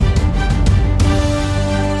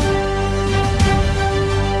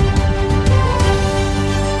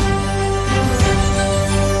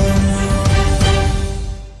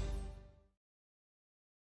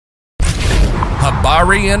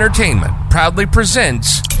Habari Entertainment proudly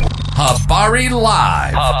presents Habari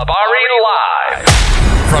Live. Habari Live.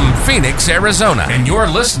 From Phoenix, Arizona. And you're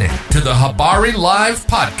listening to the Habari Live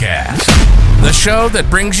podcast. The show that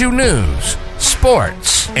brings you news,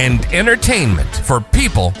 sports, and entertainment for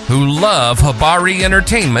people who love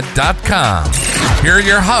HabariEntertainment.com. Here are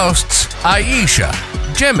your hosts, Aisha,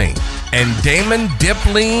 Jimmy, and Damon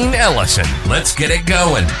Dipleen Ellison. Let's get it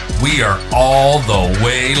going. We are all the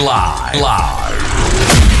way live.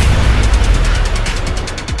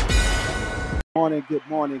 Good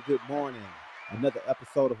morning. Another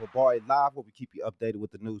episode of Habari Live where we keep you updated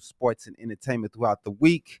with the news, sports, and entertainment throughout the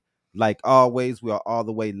week. Like always, we are all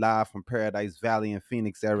the way live from Paradise Valley in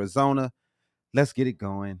Phoenix, Arizona. Let's get it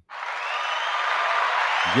going.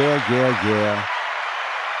 Yeah.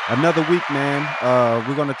 Another week, man.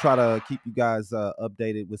 We're going to try to keep you guys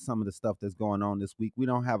updated with some of the stuff that's going on this week. We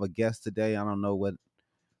don't have a guest today. I don't know what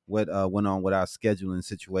went on with our scheduling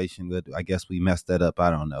situation, but I guess we messed that up. I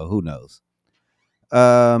don't know. Who knows?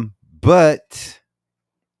 But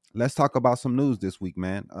let's talk about some news this week,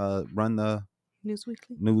 man. Run the News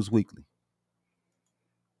Weekly.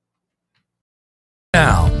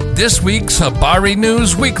 Now, this week's Habari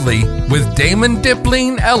News Weekly with Damon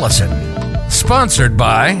Dipleen Ellison. Sponsored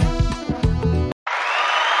by...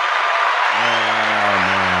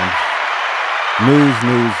 News.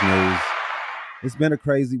 It's been a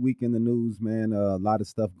crazy week in the news, man. A lot of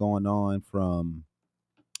stuff going on from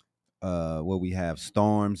where we have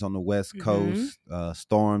storms on the West Coast,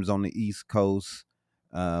 storms on the East Coast.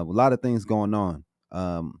 A lot of things going on.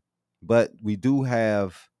 But we do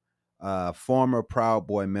have former Proud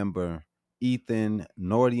Boy member Ethan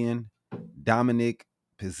Norton, Dominic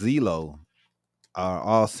Pizzillo are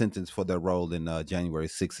all sentenced for their role in January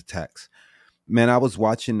 6 attacks. Man, I was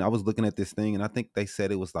looking at this thing, and I think they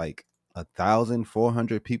said it was like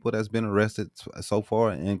 1,400 people that's been arrested so far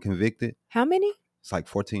and convicted. How many? It's like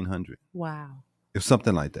 1,400. Wow. It was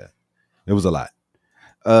something like that. It was a lot.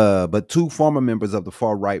 But two former members of the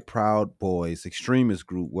far-right Proud Boys extremist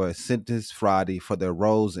group were sentenced Friday for their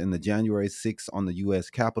roles in the January 6th on the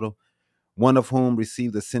U.S. Capitol, one of whom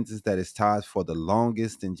received a sentence that is tied for the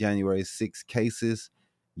longest in January 6 cases.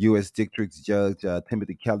 U.S. District Judge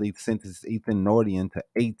Timothy Kelly sentenced Ethan Norton to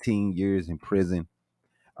 18 years in prison.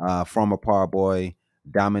 Former Proud Boy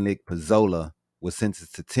Dominic Pizzola was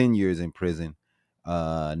sentenced to 10 years in prison.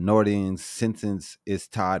 Norton's sentence is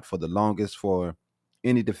tied for the longest for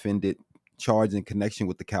any defendant charged in connection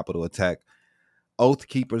with the Capitol attack. Oath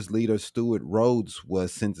Keepers leader Stuart Rhodes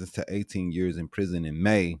was sentenced to 18 years in prison in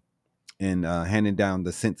May. And handing down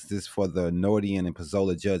the sentences for the Norton and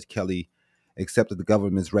Pizzola, Judge Kelly accepted the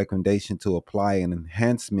government's recommendation to apply an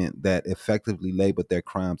enhancement that effectively labeled their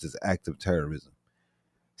crimes as acts of terrorism.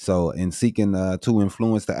 So in seeking to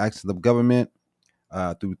influence the actions of government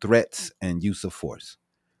through threats and use of force.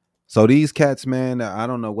 So these cats, man, I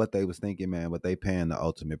don't know what they was thinking, man, but they paying the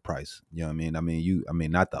ultimate price. You know what I mean? I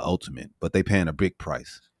mean, not the ultimate, but they paying a big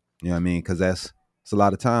price. You know what I mean? Because it's a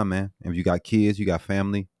lot of time, man. If you got kids, you got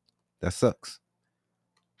family, that sucks.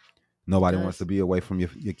 Nobody wants to be away from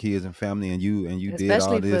your kids and family, and you did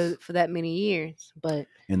all this. Especially for that many years, but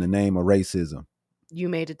in the name of racism. You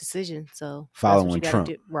made a decision, so following Trump.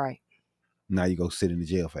 Right. Now you go sit in the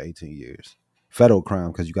jail for 18 years. Federal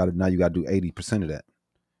crime, because you got to do 80% of that.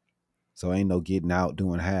 So ain't no getting out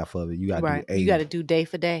doing half of it. You got to do 80. You got to do day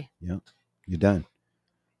for day. Yeah, you're done.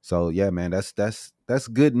 So yeah, man, that's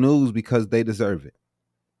good news because they deserve it.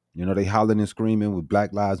 You know, they hollering and screaming with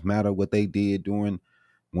Black Lives Matter, what they did during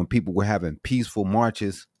when people were having peaceful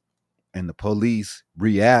marches, and the police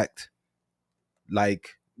react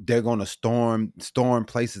like they're gonna storm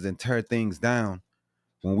places and tear things down.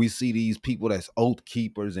 When we see these people that's Oath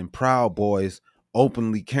Keepers and Proud Boys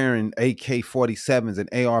openly carrying AK-47s and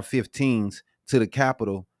AR-15s to the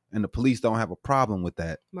Capitol, and the police don't have a problem with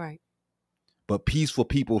that. Right. But peaceful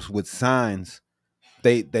people with signs,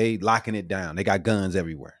 they locking it down. They got guns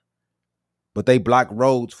everywhere. But they block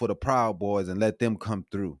roads for the Proud Boys and let them come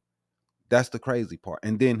through. That's the crazy part.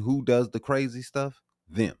 And then who does the crazy stuff?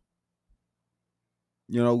 Them.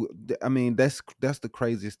 You know, I mean, that's the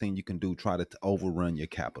craziest thing you can do. Try to overrun your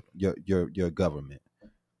capital, your government.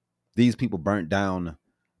 These people burnt down.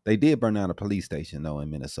 They did burn down a police station though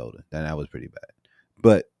in Minnesota. That was pretty bad.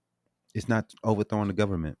 But it's not overthrowing the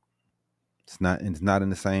government. It's not in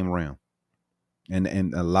the same realm.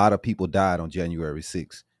 And a lot of people died on January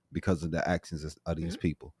 6th because of the actions of these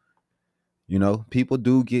people. You know, people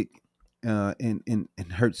do get in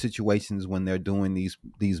hurt situations when they're doing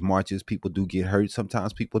these marches. People do get hurt.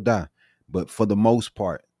 Sometimes people die, but for the most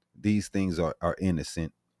part, these things are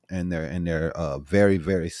innocent, and they're very,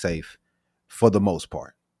 very safe for the most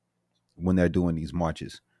part, when they're doing these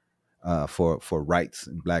marches for rights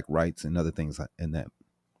and black rights and other things in that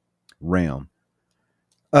realm.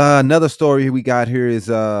 Another story we got here is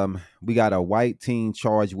we got a white teen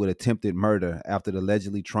charged with attempted murder after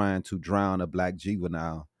allegedly trying to drown a black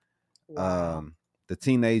juvenile. Wow. The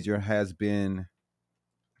teenager has been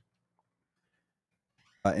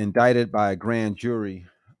indicted by a grand jury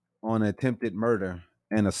on attempted murder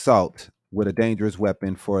and assault with a dangerous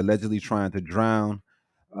weapon for allegedly trying to drown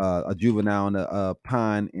a juvenile in a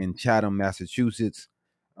pond in Chatham, Massachusetts,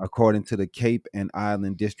 according to the Cape and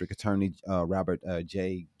Island District Attorney Robert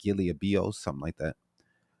J. Gileabios, something like that.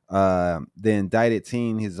 The indicted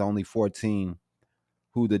teen, he's only 14,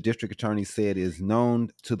 who the district attorney said is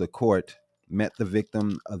known to the court, met the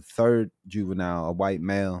victim, a third juvenile, a white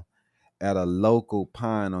male, at a local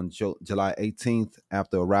pond on July 18th.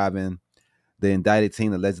 After arriving, the indicted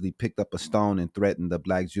teen allegedly picked up a stone and threatened the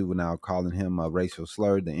black juvenile, calling him a racial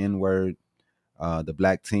slur, the N-word. The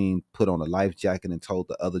black teen put on a life jacket and told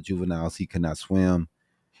the other juveniles he could not swim.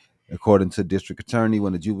 According to district attorney,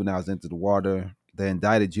 when the juveniles entered the water, the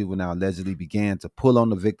indicted juvenile allegedly began to pull on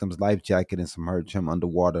the victim's life jacket and submerge him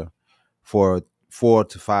underwater for 4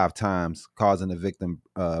 to 5 times, causing the victim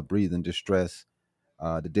breathing distress.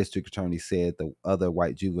 The district attorney said the other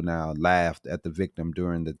white juvenile laughed at the victim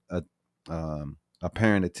during the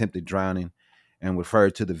apparent attempted drowning and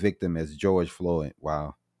referred to the victim as George Floyd.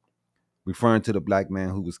 Wow. Referring to the black man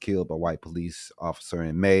who was killed by white police officer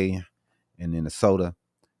in May in Minnesota.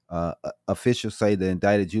 Officials say the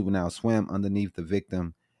indicted juvenile swam underneath the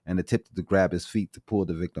victim and attempted to grab his feet to pull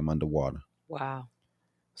the victim underwater. Wow.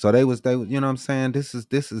 So they you know what I'm saying? This is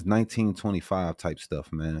 1925 type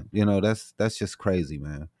stuff, man. You know, that's just crazy,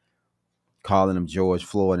 man. Calling him George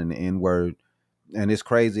Floyd and the N-word. And it's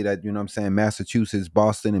crazy that, you know what I'm saying, Massachusetts,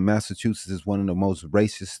 Boston and Massachusetts is one of the most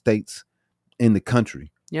racist states in the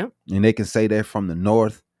country. Yep. And they can say they're from the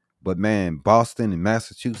north, but man, Boston and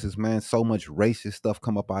Massachusetts, man, so much racist stuff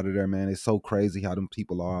come up out of there, man. It's so crazy how them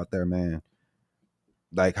people are out there, man.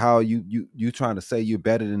 Like how you trying to say you're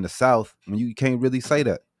better than the South when you can't really say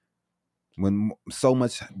that. When so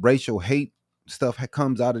much racial hate stuff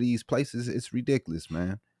comes out of these places, it's ridiculous,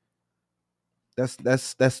 man.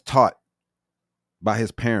 That's taught by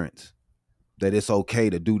his parents that it's okay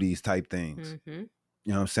to do these type things. Mm-hmm.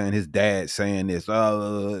 You know what I'm saying? His dad saying this,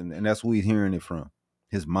 and that's who he's hearing it from.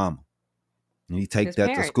 His mama. And he takes that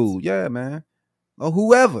parents. to school. Yeah, man. Or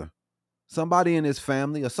whoever. Somebody in his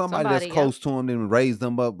family or somebody that's close to him and raised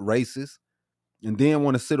them up racist. And then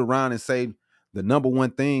want to sit around and say the number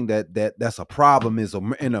one thing that's a problem is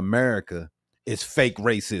in America is fake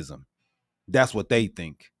racism. That's what they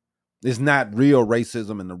think. It's not real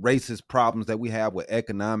racism and the racist problems that we have with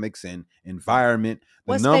economics and environment. The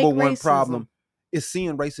What's number fake one racism? problem is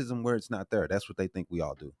seeing racism where it's not there. That's what they think we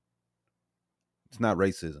all do. It's not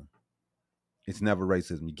racism. It's never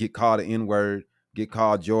racism. You get called an N-word, get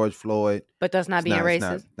called George Floyd. But that's not being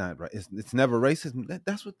racist. It's never racism.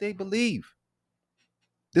 That's what they believe.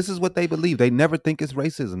 This is what they believe. They never think it's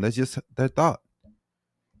racism. That's just their thought.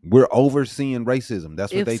 We're overseeing racism.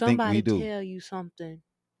 That's what they think we do. If somebody tell you something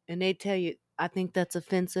and they tell you, I think that's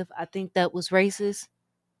offensive, I think that was racist,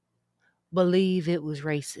 believe it was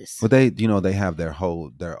racist. But they have their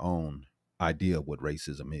own idea of what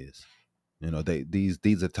racism is. You know,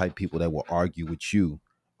 these are type people that will argue with you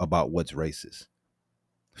about what's racist.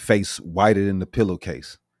 Face whiter than the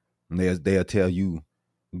pillowcase. And they'll tell you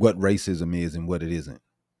what racism is and what it isn't.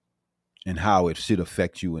 And how it should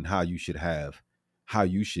affect you and how you should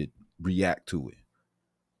react to it.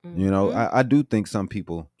 Mm-hmm. You know, I do think some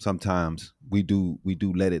people sometimes we do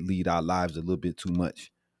let it lead our lives a little bit too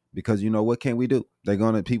much. Because you know what can we do?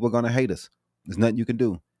 People are gonna hate us. There's nothing you can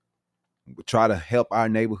do. We try to help our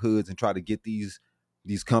neighborhoods and try to get these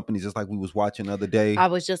companies, just like we was watching the other day. I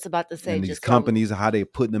was just about to say, and these companies, how they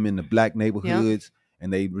putting them in the black neighborhoods,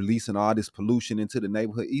 and they releasing all this pollution into the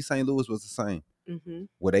neighborhood. East St. Louis was the same,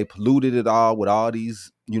 where they polluted it all with all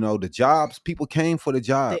these, the jobs. People came for the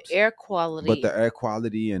jobs, the air quality, but the air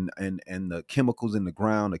quality and the chemicals in the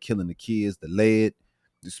ground are killing the kids. The lead,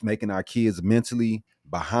 just making our kids mentally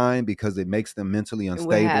behind because it makes them mentally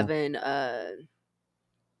unstable. And we're having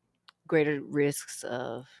greater risks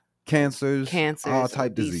of cancers, all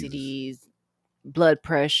type obesities, diseases, blood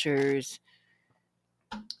pressures.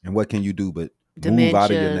 And what can you do but dementia, move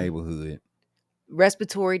out of your neighborhood?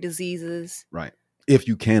 Respiratory diseases. Right. If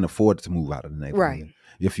you can't afford to move out of the neighborhood. Right.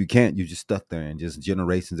 If you can't, you're just stuck there and just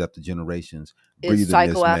generations after generations breathing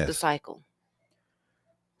cycle this after mess. cycle.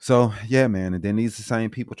 So, yeah, man. And then these same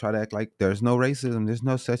people try to act like there's no racism. There's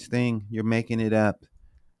no such thing. You're making it up.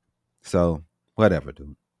 So, whatever,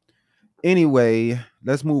 dude. Anyway,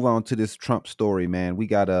 let's move on to this Trump story, man. We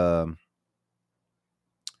got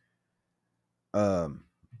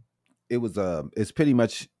it's pretty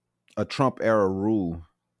much a Trump era rule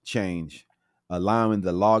change, allowing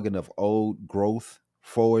the logging of old growth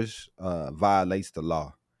forests violates the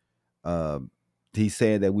law. He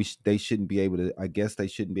said that they shouldn't be able to. I guess they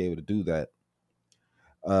shouldn't be able to do that.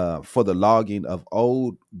 For the logging of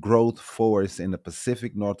old growth forests in the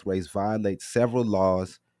Pacific Northwest violates several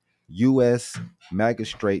laws. U.S.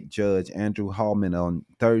 Magistrate Judge Andrew Hallman on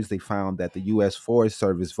Thursday found that the U.S. Forest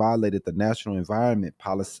Service violated the National Environment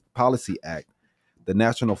Policy Act, the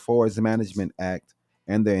National Forest Management Act,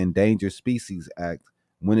 and the Endangered Species Act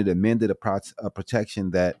when it amended a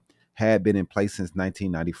protection that had been in place since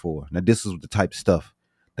 1994. Now, this is the type of stuff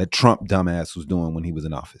that Trump dumbass was doing when he was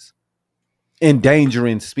in office.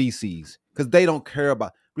 Endangering species, because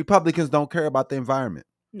Republicans don't care about the environment.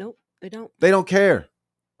 Nope, they don't. They don't care.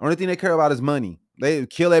 Only thing they care about is money. They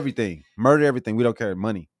kill everything, murder everything. We don't care.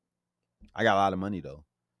 Money. I got a lot of money though.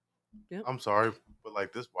 Yep. I'm sorry, but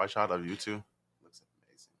like this white shot of you two looks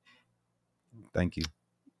amazing. Thank you.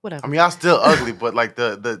 Whatever. I mean, y'all still ugly, but like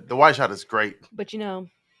the white shot is great. But you know,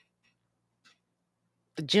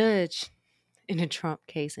 the judge in the Trump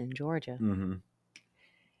case in Georgia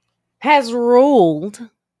has ruled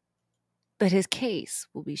that his case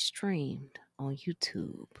will be streamed on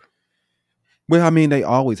YouTube. Well, I mean, they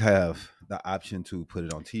always have the option to put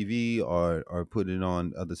it on TV or put it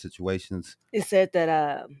on other situations. It said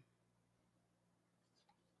that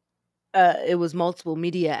it was multiple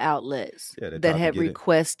media outlets that had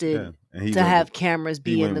requested to have cameras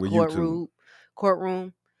be in the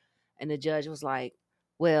courtroom. And the judge was like,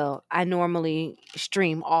 well, I normally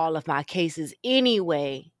stream all of my cases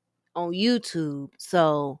anyway on YouTube,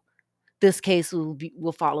 so this case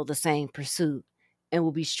will follow the same pursuit and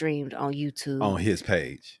will be streamed on YouTube on his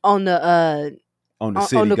page on the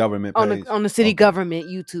city government page on the city government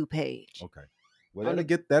YouTube page. Okay, well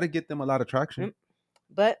that'll get them a lot of traction.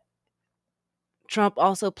 But Trump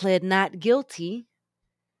also pled not guilty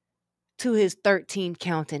to his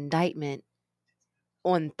 13-count indictment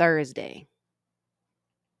on Thursday.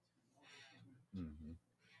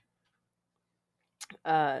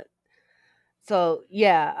 So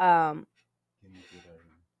yeah,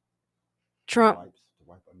 Trump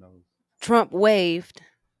waived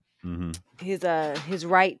his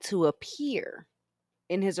right to appear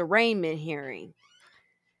in his arraignment hearing.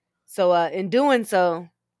 So in doing so,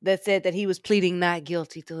 that said that he was pleading not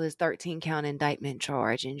guilty to his 13-count indictment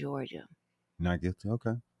charge in Georgia. Not guilty,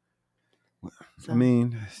 okay. So, I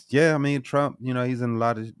mean, Trump, he's in a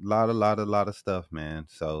lot of stuff, man.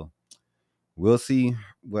 So we'll see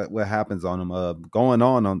what happens on him. Going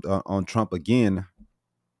on Trump again.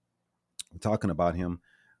 Talking about him,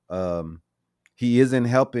 he isn't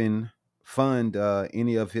helping fund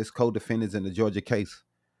any of his co-defendants in the Georgia case.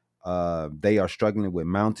 They are struggling with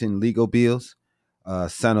mounting legal bills.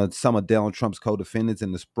 Some of Donald Trump's co-defendants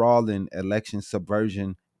in the sprawling election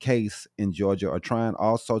subversion case in Georgia are trying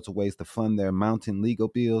all sorts of ways to fund their mounting legal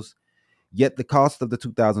bills. Yet the cost of the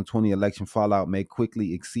 2020 election fallout may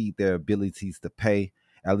quickly exceed their abilities to pay.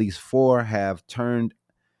 At least 4 have turned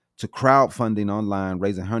to crowdfunding online,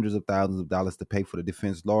 raising hundreds of thousands of dollars to pay for the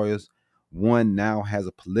defense lawyers. One now has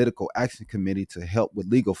a political action committee to help with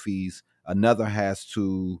legal fees. Another has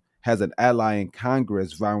an ally in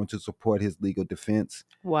Congress vowing to support his legal defense.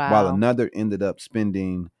 Wow. While another ended up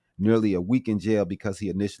spending nearly a week in jail because he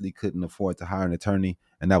initially couldn't afford to hire an attorney,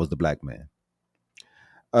 and that was the black man.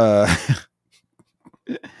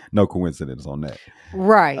 No coincidence on that.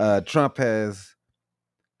 Right. Trump has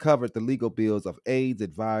covered the legal bills of aides,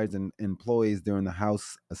 advisors, and employees during the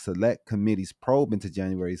House Select Committee's probe into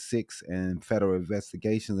January 6th, and federal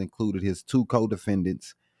investigations included his 2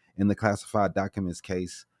 co-defendants in the classified documents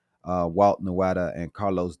case, Walt Nawada and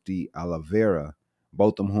Carlos de Oliveira,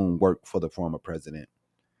 both of whom worked for the former president.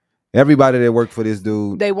 Everybody that worked for this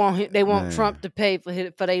dude, they want Trump to pay for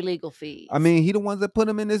their legal fees. I mean, he the ones that put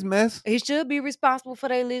him in this mess. He should be responsible for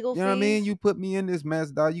their legal fees. You know what I mean? You put me in this mess,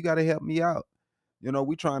 dog. You got to help me out.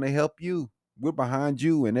 We trying to help you. We're behind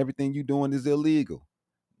you, and everything you doing is illegal,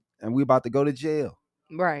 and we about to go to jail.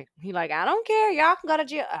 Right? He like, I don't care. Y'all can go to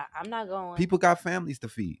jail. I'm not going. People got families to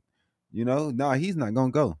feed. No, he's not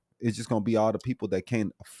gonna go. It's just gonna be all the people that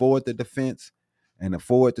can't afford the defense and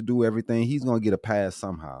afford to do everything. He's gonna get a pass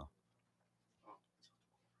somehow.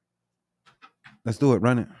 Let's do it.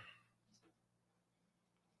 Run it.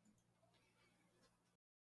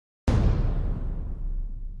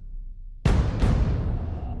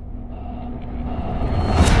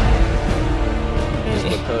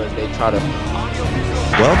 Because they try to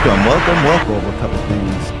welcome. A couple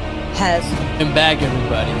things has been back,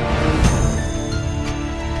 everybody.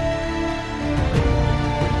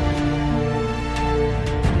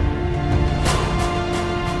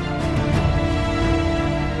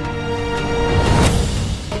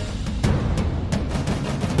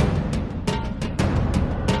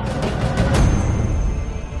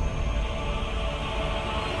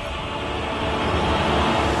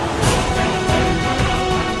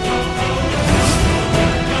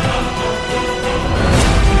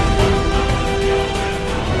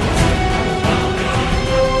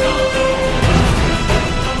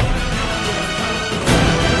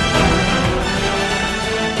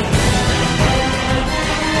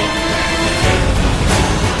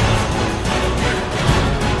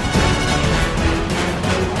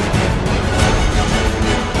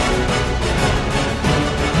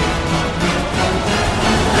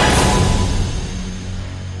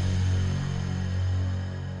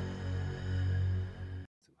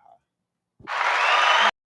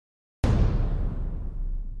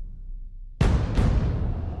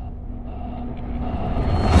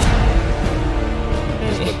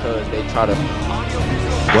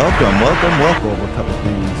 Welcome. A couple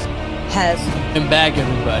things has been back,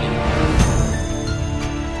 everybody.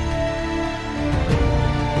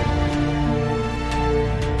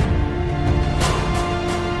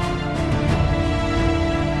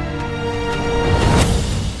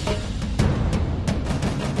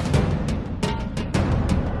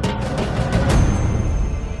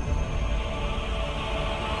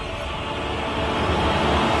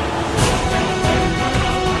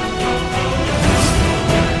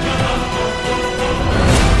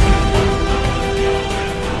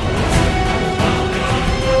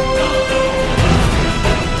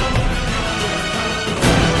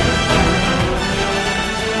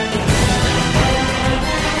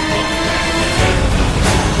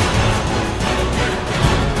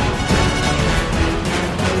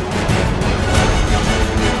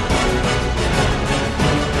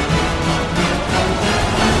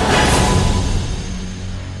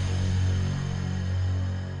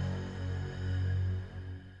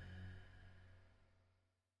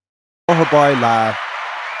 Habari Live.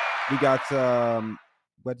 We got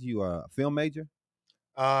what are you a film major?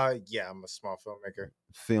 Yeah, I'm a small filmmaker.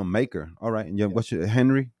 Filmmaker. All right. And what's your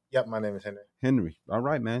Henry? Yep, my name is Henry. Henry. All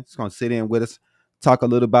right, man. Just gonna sit in with us, talk a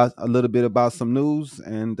little bit about some news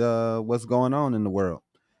and what's going on in the world.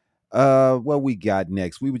 What we got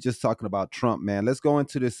next? We were just talking about Trump, man. Let's go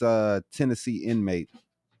into this Tennessee inmate.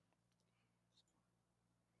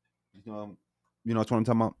 You know what I'm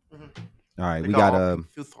talking about? Mm-hmm. All right, we got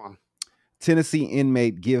Tennessee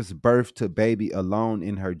inmate gives birth to baby alone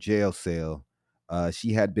in her jail cell.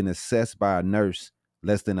 She had been assessed by a nurse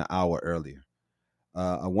less than an hour earlier.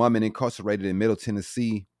 A woman incarcerated in Middle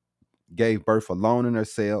Tennessee gave birth alone in her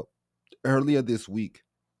cell earlier this week,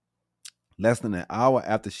 less than an hour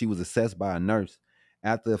after she was assessed by a nurse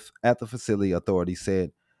at the facility. Authorities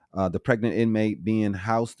said the pregnant inmate, being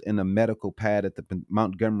housed in a medical pad at the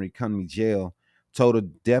Montgomery County Jail, told a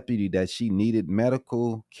deputy that she needed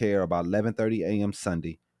medical care about 11:30 a.m.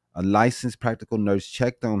 Sunday. A licensed practical nurse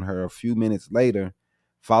checked on her a few minutes later,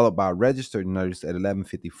 followed by a registered nurse at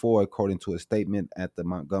 11:54, according to a statement at the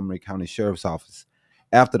Montgomery County Sheriff's Office.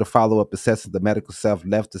 After the follow-up assessment, the medical staff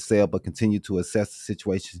left the cell but continued to assess the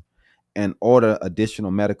situation and order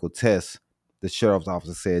additional medical tests. The sheriff's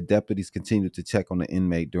officer said deputies continued to check on the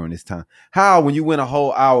inmate during this time. How, when you went a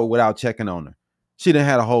whole hour without checking on her? She done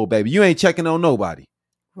had a whole baby. You ain't checking on nobody.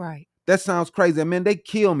 Right. That sounds crazy. I mean, they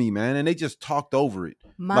kill me, man. And they just talked over it.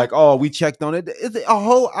 Like, oh, we checked on it. Is it a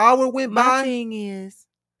whole hour went by? My thing is,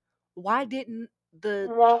 why didn't the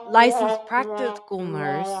licensed practical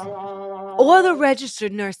nurse or the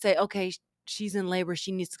registered nurse say, okay, she's in labor,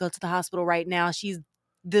 she needs to go to the hospital right now, she's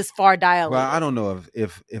this far dilated? Well, I don't know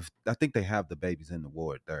if I think they have the babies in the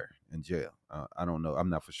ward there in jail. I don't know.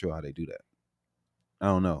 I'm not for sure how they do that. I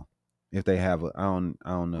don't know if they have I don't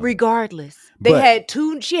know. Regardless,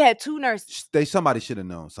 she had two nurses. Somebody should have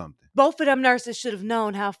known something. Both of them nurses should have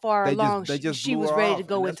known how far along she was ready to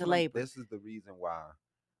go into labor. This is the reason why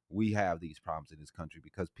we have these problems in this country,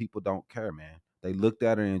 because people don't care, man. They looked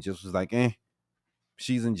at her and just was like,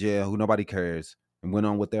 she's in jail, who nobody cares, and went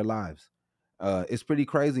on with their lives. It's pretty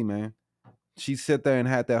crazy, man. She sat there and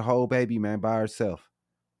had that whole baby, man, by herself,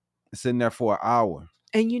 sitting there for an hour.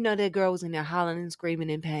 And you know that girl was in there hollering and screaming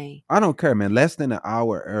in pain. I don't care, man. Less than an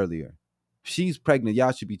hour earlier. She's pregnant.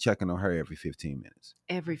 Y'all should be checking on her every 15 minutes.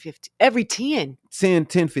 Every 10.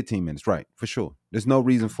 10, 15 minutes, right, for sure. There's no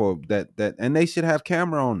reason for that. And they should have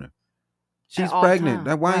camera on her. She's pregnant.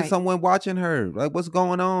 Like, why ain't someone watching her? Like, what's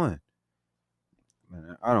going on?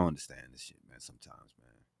 Man, I don't understand this shit, man, sometimes,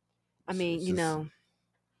 man. I mean, you know,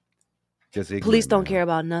 just ignorant, police don't care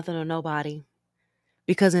about nothing or nobody.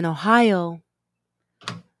 Because in Ohio,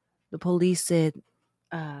 the police said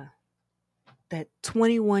that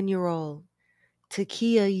 21-year-old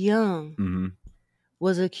Takia Young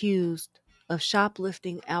was accused of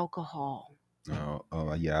shoplifting alcohol.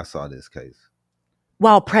 Oh, yeah, I saw this case.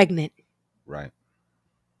 While pregnant. Right.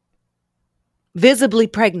 Visibly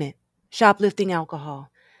pregnant, shoplifting alcohol.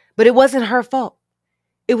 But it wasn't her fault.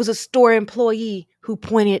 It was a store employee who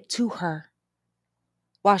pointed to her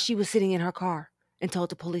while she was sitting in her car and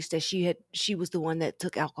told the police that she was the one that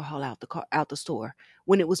took alcohol out the store,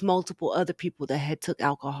 when it was multiple other people that had took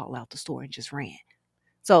alcohol out the store and just ran.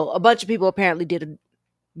 So a bunch of people apparently did a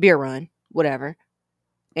beer run, whatever,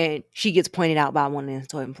 and she gets pointed out by one of the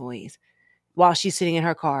store employees while she's sitting in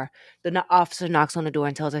her car. The officer knocks on the door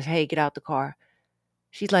and tells her, "Hey, get out the car."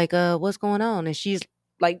 She's like, "What's going on?" And she's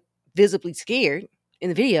like visibly scared in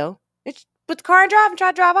the video. And she put the car in drive and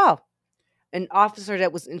tried to drive off. An officer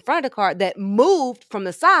that was in front of the car that moved from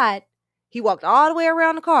the side, he walked all the way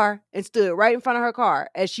around the car and stood right in front of her car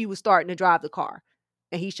as she was starting to drive the car.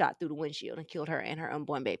 And he shot through the windshield and killed her and her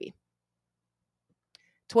unborn baby.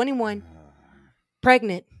 21,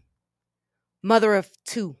 pregnant, mother of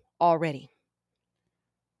 2 already.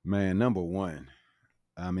 Man, number one,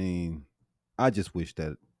 I mean, I just wish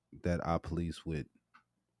that our police would,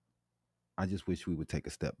 I just wish we would take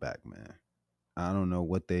a step back, man. I don't know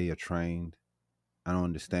what they are trained. I don't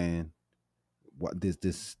understand what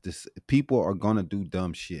this people are gonna do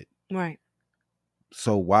dumb shit. Right.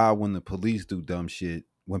 So why, when the police do dumb shit,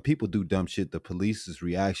 when people do dumb shit, the police's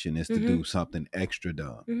reaction is to do something extra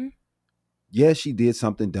dumb. Yeah, she did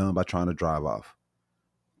something dumb by trying to drive off.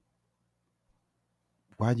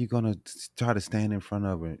 Why are you gonna try to stand in front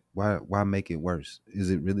of her? Why make it worse?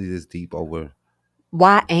 Is it really this deep over?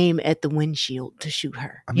 Why aim at the windshield to shoot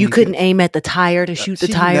her? I mean, you couldn't aim at the tire to shoot the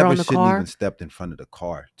tire on the car? She never even stepped in front of the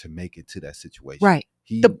car to make it to that situation. Right.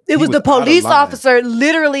 It was the police officer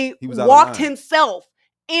literally walked himself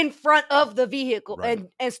in front of the vehicle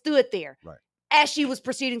and stood there as she was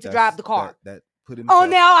proceeding to drive the car. That put himself,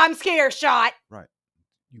 now I'm scared, shot. Right.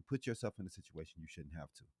 You put yourself in a situation you shouldn't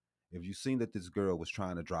have to. If you seen that this girl was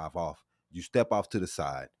trying to drive off, you step off to the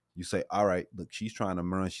side. You say, "All right, look, she's trying to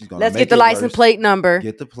run. She's gonna let's get the license plate number,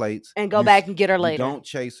 get the plates, and go back and get her later." You don't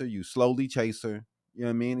chase her. You slowly chase her. You know what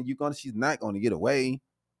I mean? And she's not going to get away.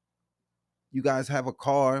 You guys have a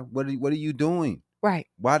car. What are you doing? Right.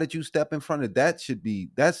 Why did you step in front of that?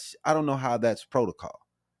 I don't know how that's protocol.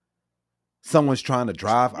 Someone's trying to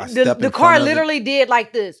drive. The car literally did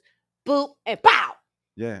like this, boop and pow.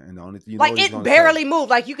 Yeah, and the only thing it barely moved.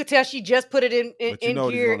 Like you could tell she just put it in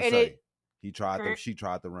gear, and she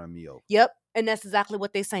tried to run me over. Yep, and that's exactly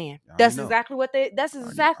what they're saying. That's exactly what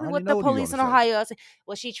the police in Ohio are saying.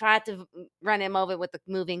 Well, she tried to run him over with the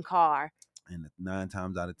moving car. And 9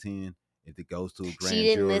 times out of 10, if it goes to a grand jury, she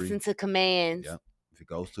didn't listen to commands. Yep. If it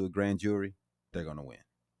goes to a grand jury, they're gonna win.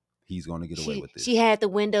 He's gonna get away with this. She had the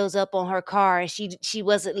windows up on her car, and she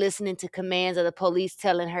wasn't listening to commands of the police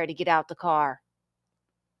telling her to get out the car.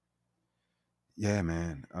 Yeah,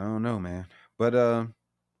 man. I don't know, man. But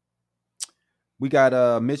we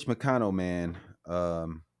got Mitch McConnell, man. I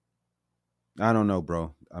don't know,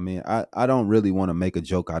 bro. I mean, I don't really want to make a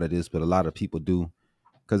joke out of this, but a lot of people do.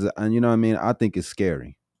 Because, you know what I mean? I think it's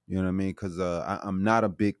scary. You know what I mean? Because I'm not a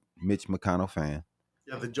big Mitch McConnell fan.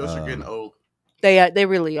 Yeah, the jokes are getting old. They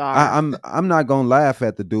really are. I'm not going to laugh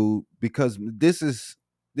at the dude because this is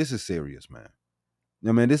serious, man.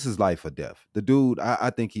 I mean, this is life or death. The dude, I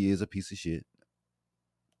think he is a piece of shit.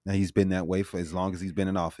 Now, he's been that way for as long as he's been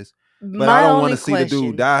in office. But I don't want to see the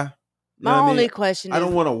dude die. My only question is, I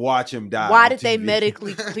don't want to watch him die. Why did they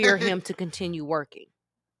medically clear him to continue working?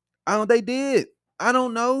 They did. I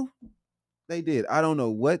don't know. They did. I don't know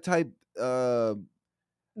what type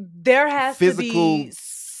there has to be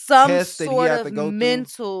some sort of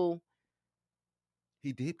mental.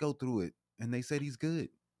 He did go through it, and they said he's good.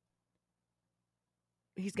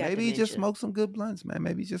 He's got maybe he just smoked some good blunts, man.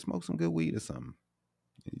 Maybe he just smoked some good weed or something.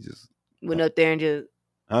 He just went up there and just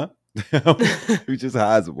he just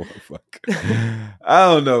high as a motherfucker.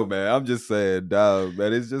 I don't know, man. I'm just saying, dog,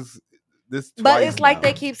 man. It's just this. But it's like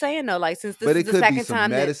they keep saying though, like since this is the second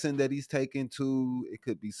time medicine that he's taken too. It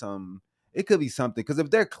could be something. Because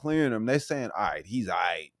if they're clearing him, they're saying, all right, he's all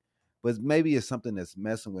right. But maybe it's something that's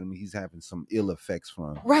messing with him. He's having some ill effects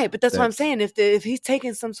from. Right, but that's what I'm saying. If he's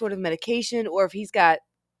taking some sort of medication, or if he's got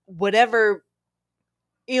whatever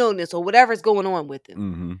illness or whatever's going on with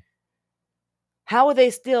him, how are they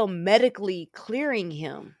still medically clearing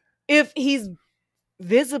him if he's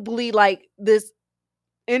visibly like this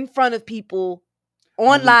in front of people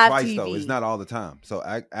on live twice, TV. Though. It's not all the time. So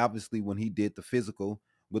obviously, when he did the physical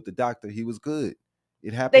with the doctor, he was good.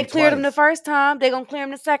 It happened. They cleared him the first time. They're gonna clear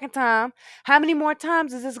him the second time. How many more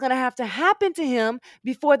times is this gonna have to happen to him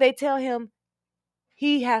before they tell him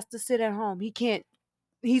he has to sit at home? He can't.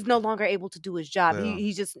 He's no longer able to do his job. Well,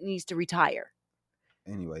 he just needs to retire.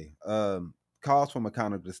 Anyway, calls for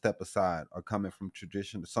McConnell to step aside are coming from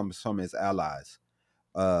some of his allies.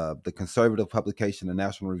 The conservative publication, the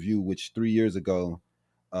National Review, which 3 years ago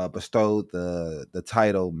bestowed the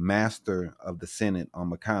title Master of the Senate on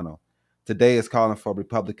McConnell, today is calling for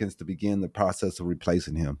Republicans to begin the process of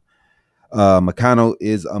replacing him. McConnell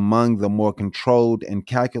is among the more controlled and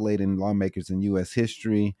calculating lawmakers in U.S.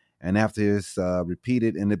 history, and after his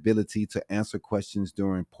repeated inability to answer questions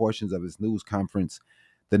during portions of his news conference,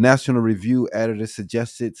 the National Review editor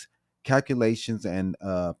suggested calculations and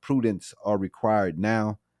prudence are required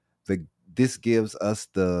now. This gives us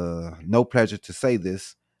the no pleasure to say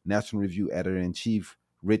this, National Review editor-in-chief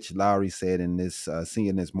Rich Lowry said in this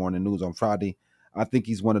CNN Morning News on Friday. I think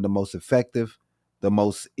he's one of the most effective,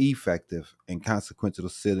 and consequential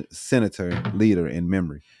senator leader in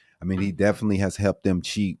memory. I mean, he definitely has helped them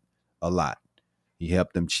cheat a lot. He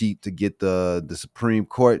helped them cheat to get the Supreme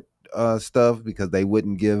Court stuff because they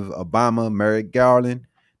wouldn't give Obama Merrick Garland.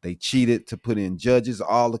 They cheated to put in judges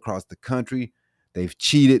all across the country. They've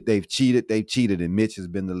cheated, and Mitch has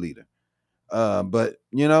been the leader. But,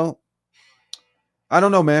 I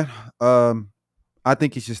don't know, man. I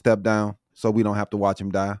think he should step down so we don't have to watch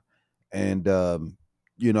him die. And,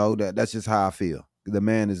 that's just how I feel. The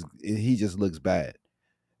man he just looks bad.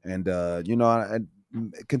 And,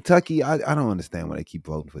 Kentucky, I don't understand why they keep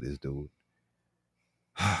voting for this dude.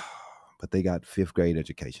 But they got 5th grade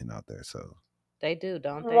education out there, so. They do,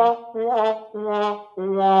 don't they?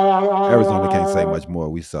 Arizona can't say much more.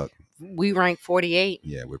 We suck. We rank 48.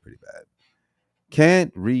 Yeah, we're pretty bad.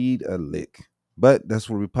 Can't read a lick. But that's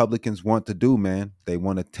what Republicans want to do, man. They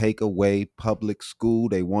want to take away public school.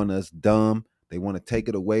 They want us dumb. They want to take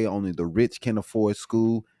it away. Only the rich can afford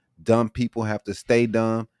school. Dumb people have to stay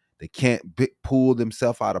dumb. They can't pull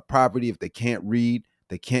themselves out of poverty if they can't read.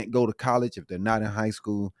 They can't go to college if they're not in high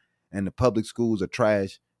school. And the public schools are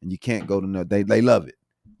trash. And you can't go to no. They love it.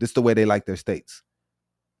 This is the way they like their states.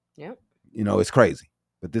 Yep. It's crazy.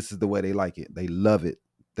 But this is the way they like it. They love it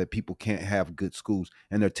that people can't have good schools.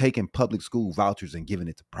 And they're taking public school vouchers and giving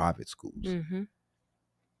it to private schools. Mm-hmm.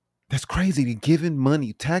 That's crazy. They're giving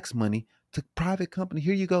money, tax money, to private company.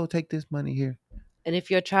 Here you go. Take this money here. And if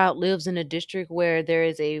your child lives in a district where there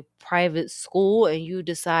is a private school and you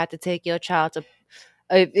decide to take your child to,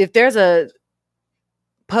 if there's a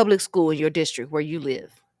public school in your district where you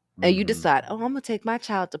live, and you decide, I'm going to take my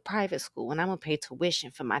child to private school and I'm going to pay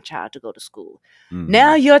tuition for my child to go to school.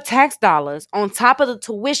 Now your tax dollars on top of the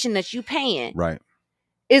tuition that you paying, right,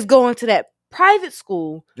 is going to that private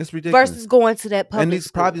school. It's ridiculous. Versus going to that public school. And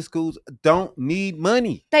these private schools don't need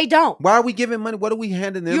money. They don't. Why are we giving money? What are we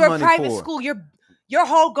handing them money for? You're a private school. Your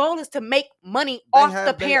whole goal is to make money off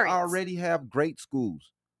the parents. They already have great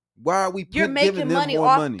schools. Why are we giving them money more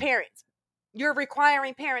off money? Parents. You're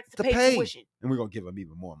requiring parents to pay tuition. And we're going to give them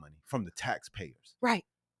even more money from the taxpayers. Right.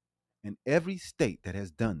 And every state that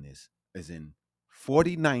has done this is in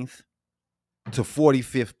 49th to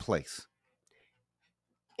 45th place.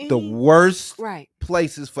 The worst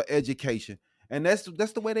places for education. And that's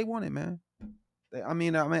the way they want it, man.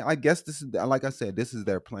 I guess this is, like I said, this is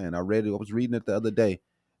their plan. I was reading it the other day.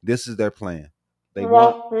 This is their plan. They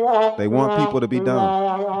want people to be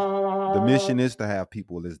dumb. The mission is to have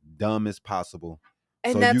people as dumb as possible,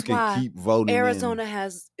 and so that's you can keep voting. Arizona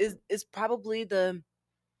is probably the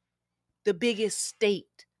biggest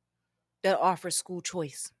state that offers school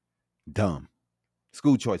choice. Dumb.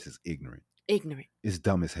 School choice is ignorant. It's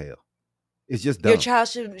dumb as hell. It's just dumb. Your child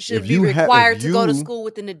should be required to go to school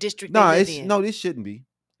within the district. No, this shouldn't be.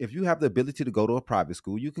 If you have the ability to go to a private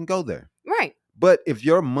school, you can go there. Right. But if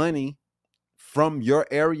your money from your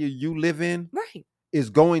area you live in is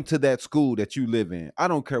going to that school that you live in, I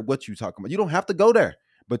don't care what you're talking about. You don't have to go there,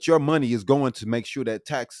 but your money is going to make sure that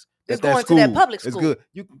it's going to that public school. It's good.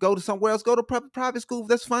 You can go to somewhere else, go to private school.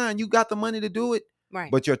 That's fine. You got the money to do it. Right.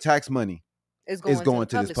 But your tax money is going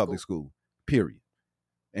to this public school. Period.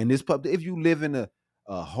 And if you live in a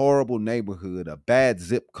horrible neighborhood, a bad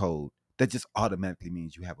zip code, that just automatically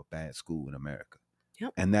means you have a bad school in America.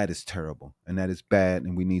 Yep. And that is terrible. And that is bad.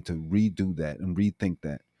 And we need to redo that and rethink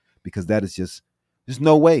that, because that is there's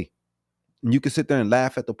no way. And you can sit there and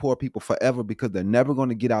laugh at the poor people forever because they're never going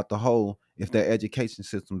to get out the hole if their education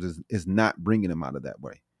systems is not bringing them out of that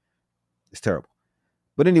way. It's terrible.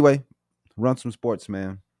 But anyway, run some sports,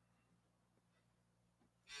 man.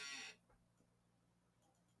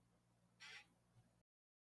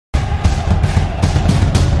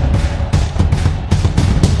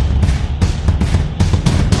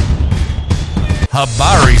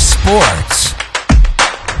 Habari Sports.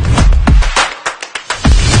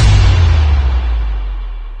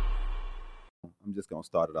 I'm just going to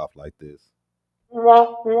start it off like this. The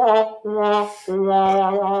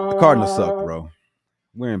Cardinals suck, bro.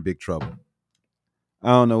 We're in big trouble. I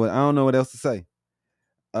don't know what else to say.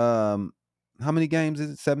 How many games is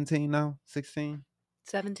it? 17 now? 16?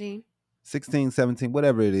 17. 16, 17,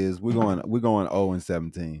 whatever it is. We're going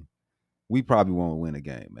 0-17. We probably won't win a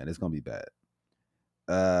game, man. It's going to be bad.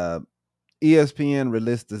 ESPN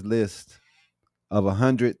released this list of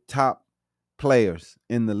 100 top players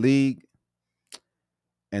in the league,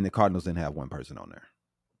 and the Cardinals didn't have one person on there.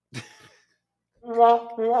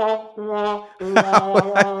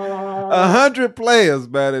 100 players,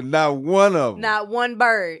 man, and not one of them. Not one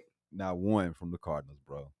bird. Not one from the Cardinals,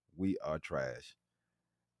 bro. We are trash.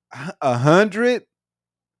 100?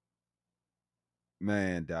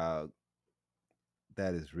 Man, dog.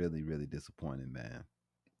 That is really, really disappointing, man.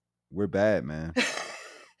 We're bad, man.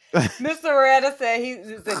 Mr. Retta said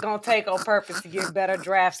he's going to take on purpose to get better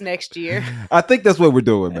drafts next year. I think that's what we're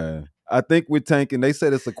doing, man. I think we're tanking. They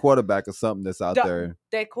said it's a quarterback or something that's out there.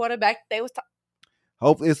 That quarterback they was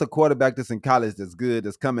hopefully it's a quarterback that's in college that's good,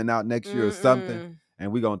 that's coming out next year or something.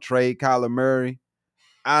 And we're going to trade Kyler Murray.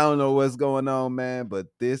 I don't know what's going on, man, but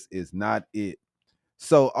this is not it.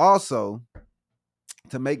 So also,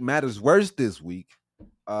 to make matters worse this week,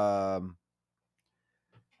 our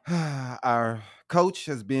coach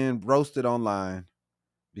has been roasted online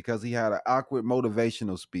because he had an awkward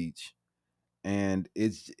motivational speech, and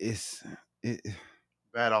it's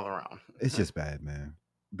bad all around. It's just bad, man.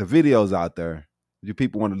 The video's out there. You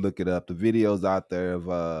people want to look it up. The video's out there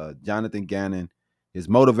of Jonathan Gannon, his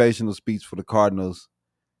motivational speech for the Cardinals.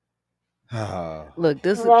 Look,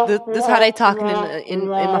 this is how they talking in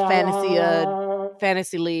my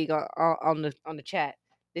fantasy league on the chat.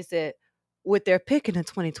 They said, with their pick in the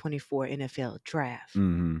 2024 NFL draft,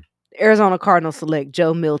 the Arizona Cardinals select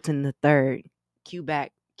Joe Milton III,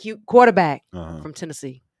 quarterback from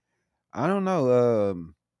Tennessee. I don't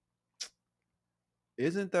know.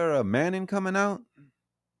 Isn't there a Manning coming out?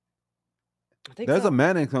 I think there's so. A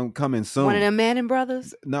Manning coming soon. One of them Manning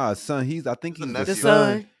brothers? No, son. I think he's the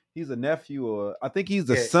son. He's a nephew, or I think he's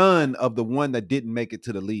the son of the one that didn't make it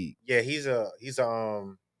to the league. Yeah, he's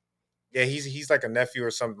like a nephew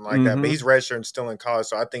or something like that. But he's redshirted and still in college,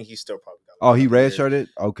 so I think he's still probably got. Oh, he redshirted?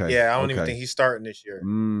 Okay. Yeah, I don't even think he's starting this year.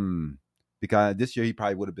 Because this year he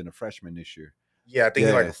probably would have been a freshman this year. Yeah, I think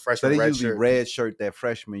he's like a freshman. So they usually redshirt that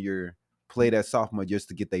freshman year, play that sophomore just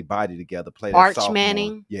to get thetheir body together. Play that Arch sophomore.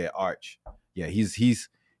 Manning. Yeah, Arch. Yeah, he's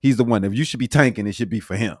the one. If you should be tanking, it should be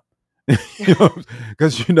for him.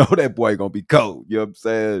 Because that boy gonna be cold. You know what I'm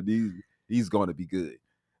saying? He's gonna be good.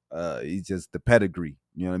 He's just the pedigree.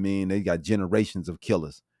 You know what I mean? They got generations of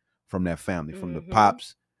killers from that family, from the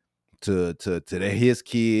pops to his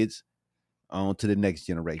kids on to the next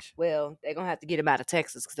generation. Well, they're gonna have to get him out of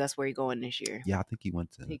Texas because that's where he's going this year. Yeah, I think he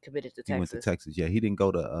committed to Texas. He went to Texas. Yeah, he didn't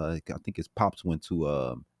go to. I think his pops went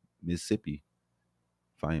to Mississippi.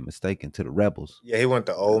 If I ain't mistaken, to the Rebels. Yeah, he went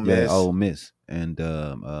to Ole Miss. Yeah, Ole Miss, and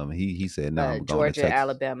he said, "No, I'm going Georgia, to Texas."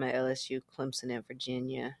 Alabama, LSU, Clemson, and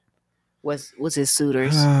Virginia was his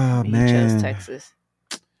suitors. Oh, man. He chose Texas.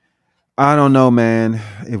 I don't know, man.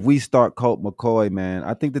 If we start Colt McCoy, man,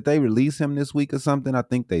 I think that they released him this week or something. I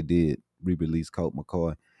think they did re-release Colt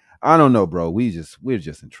McCoy. I don't know, bro. We're just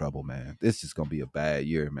in trouble, man. This is gonna be a bad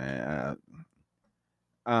year, man.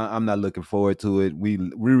 I'm not looking forward to it. We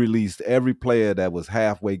released every player that was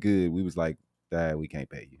halfway good. We was like, we can't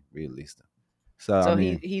pay you. We released him. So I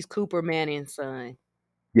mean, he's Cooper Manning's son.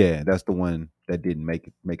 Yeah, that's the one that didn't make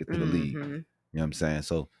it to the league. You know what I'm saying?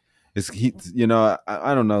 So I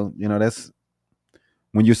don't know. That's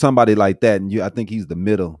when you're somebody like that, and I think he's the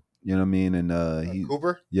middle. You know what I mean? And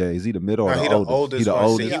Cooper? Yeah, is he the middle or the oldest? He's the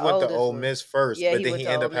oldest. He went to Ole Miss first, but then he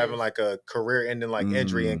ended up having like a career-ending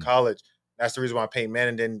injury in college. That's the reason why Peyton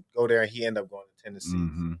Manning didn't go there, and he ended up going to Tennessee.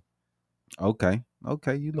 Okay.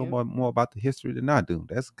 You know more about the history than I do.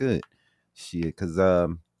 That's good. Shit, because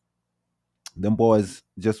them boys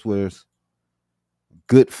just was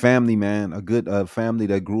good family, man. A good family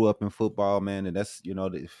that grew up in football, man. And that's,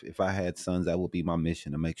 if I had sons, that would be my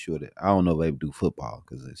mission to make sure that I don't know if they would do football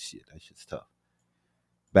because that shit's tough.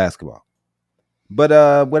 Basketball.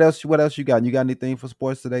 But what else you got? You got anything for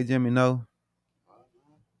sports today, Jimmy? No?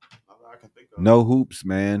 No hoops,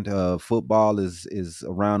 man. Football is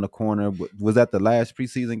around the corner. Was that the last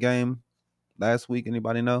preseason game last week?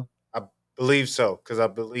 Anybody know? I believe so, because I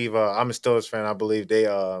believe I'm a Steelers fan. I believe they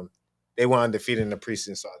they went undefeated in the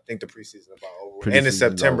preseason. So I think the preseason about over. And it's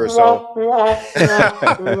September, so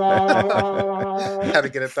had to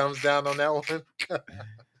get a thumbs down on that one.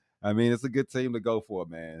 I mean, it's a good team to go for,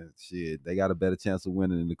 man. Shit, they got a better chance of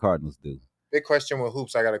winning than the Cardinals do. Big question with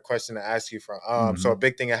hoops. I got a question to ask you from. So a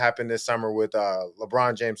big thing that happened this summer with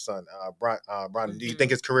LeBron James' son, Bron. Do you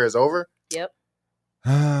think his career is over? Yep.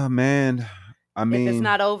 Man, I mean, if it's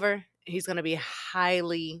not over, he's going to be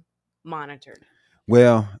highly monitored.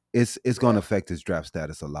 Well, it's going to affect his draft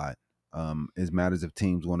status a lot. It matters if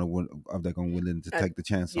teams want to win, if they're going to willing to take the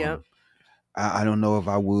chance on him. I don't know if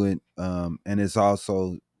I would. And it's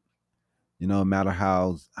also, no matter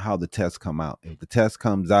how the tests come out. If the test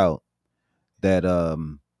comes out that I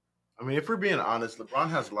mean, if we're being honest, LeBron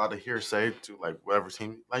has a lot of hearsay to like whatever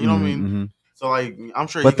team, like, you know what I mean. Mm-hmm. So like, I'm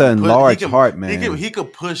sure. But the enlarged heart, man, he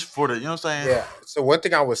could push for the. You know what I'm saying? Yeah. So one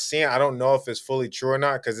thing I was seeing, I don't know if it's fully true or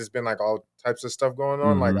not, because it's been like all types of stuff going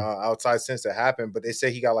on, like outside since it happened. But they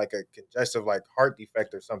say he got like a congestive like heart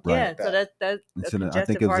defect or something. Yeah. Like that. So that's I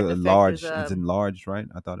think it's enlarged. It's enlarged, right?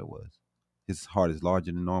 I thought it was. His heart is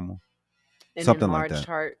larger than normal. Something like that.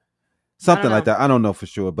 Heart. Something like that. I don't know for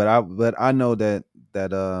sure, but I know that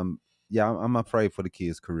yeah, I'm afraid for the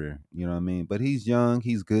kid's career. You know what I mean? But he's young.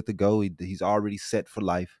 He's good to go. He's already set for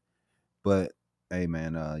life. But hey,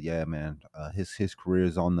 man, his career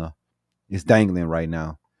is it's dangling right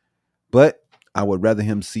now. But I would rather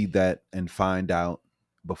him see that and find out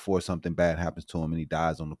before something bad happens to him and he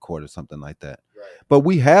dies on the court or something like that. Right. But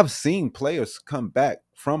we have seen players come back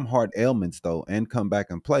from heart ailments though and come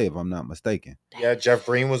back and play, if I'm not mistaken. Yeah, Jeff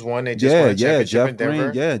Green was one. They just won a championship in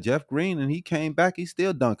Denver. Jeff Green, and he came back. He's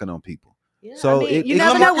still dunking on people. Yeah, so I mean, you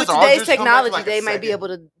never know with today's technology, like they might be able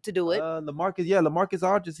to do it. LaMarcus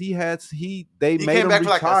Aldridge, they made him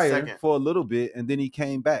retire for a little bit, and then he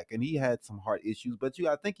came back, and he had some heart issues. But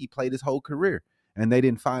I think he played his whole career, and they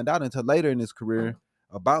didn't find out until later in his career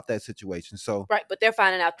about that situation. So right, but they're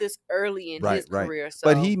finding out this early in his career. So.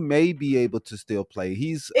 But he may be able to still play.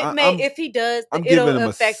 If he does, it'll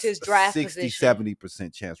affect his draft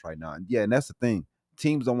 60-70% chance right now. Yeah, and that's the thing.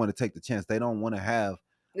 Teams don't want to take the chance. They don't want to have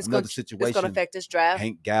another situation. It's going to affect his draft.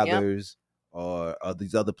 Hank Gathers or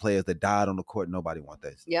these other players that died on the court. Nobody wants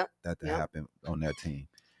that to happen on their team.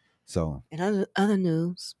 So, in other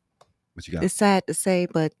news, what you got? It's sad to say,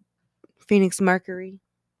 but Phoenix Mercury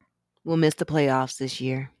will miss the playoffs this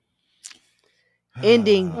year,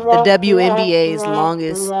 ending the WNBA's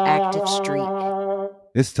longest active streak.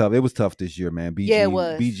 It's tough. It was tough this year, man. It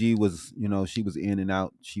was. BG was, she was in and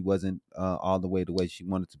out. She wasn't all the way she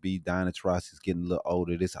wanted to be. Diana Taurasi is getting a little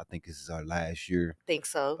older. I think this is our last year. I think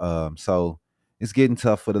so. So it's getting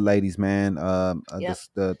tough for the ladies, man.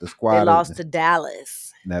 The squad. They lost to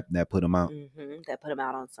Dallas. That put them out. Mm-hmm. That put them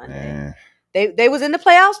out on Sunday. They was in the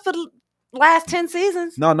playoffs for the last 10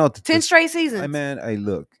 seasons. No, 10 straight seasons. Hey, man,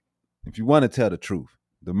 look. If you want to tell the truth,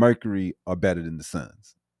 the Mercury are better than the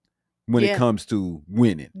Suns when it comes to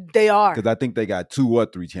winning. They are. Because I think they got 2 or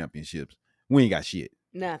 3 championships. We ain't got shit.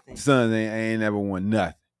 Nothing. The Suns ain't ever won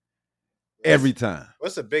nothing. Every time.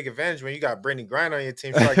 What's a big advantage when you got Brittany Griner on your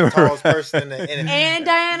team? She's like the tallest person in the and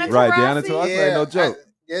Diana Taurasi. Right, Diana Taurasi ain't no joke.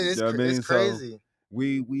 It's crazy. So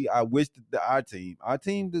I wish our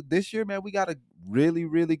team this year, man, we got a really,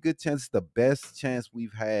 really good chance. The best chance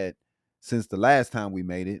we've had since the last time we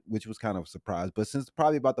made it, which was kind of a surprise. But since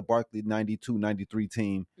probably about the Barkley 92, 93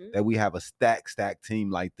 team, that we have a stacked team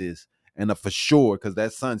like this. And for sure, because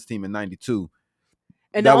that Suns team in 92.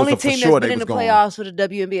 And the only team that's been in the playoffs for the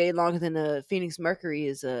WNBA longer than the Phoenix Mercury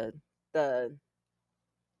is the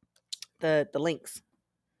Lynx.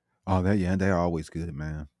 Oh, they're always good,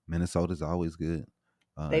 man. Minnesota's always good.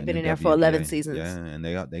 They've been in there for 11 seasons. Yeah, and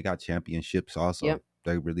they got championships also. Yep.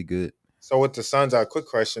 They're really good. So with the Suns, a quick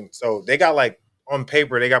question. So they got on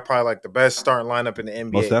paper, they got probably the best starting lineup in the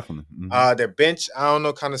NBA. Most definitely. Mm-hmm. Their bench, I don't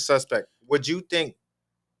know, kind of suspect. Would you think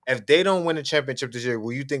if they don't win a championship this year,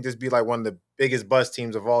 will you think this be one of the biggest bust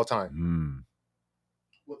teams of all time?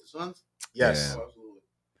 What, the Suns? Yes. Yeah. Absolutely.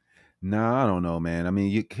 No, I don't know, man. I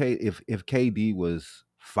mean, if KD was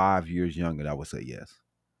 5 years younger, I would say yes.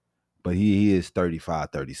 But he is 35,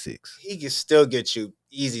 36. He can still get you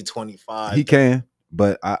easy 25. He can,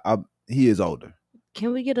 but he is older.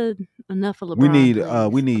 Can we get enough of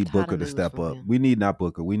LeBron? We need Booker to step up. We need not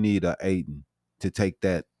Booker. We need Aiden to take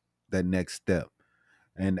that next step,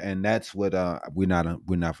 and that's what we're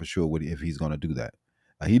not for sure if he's going to do that.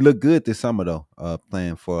 He looked good this summer though,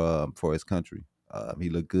 playing for his country. He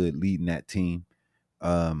looked good leading that team,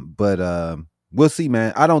 but we'll see,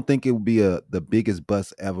 man. I don't think it will be the biggest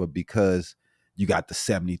bust ever because you got the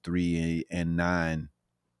 73 and 9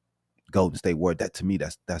 Golden State Warriors. That to me,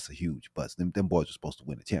 that's a huge bust. Them boys were supposed to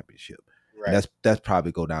win the championship. Right. And that's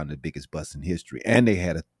probably go down to the biggest bust in history. And they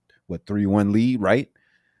had a 3-1 lead, right?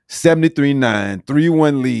 73-9,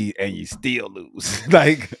 3-1 lead, and you still lose.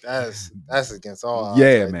 Like that's against all odds.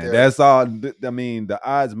 Yeah, right, man. There. That's all. I mean, the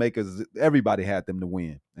odds makers, everybody had them to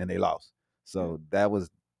win, and they lost. So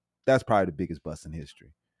that's probably the biggest bust in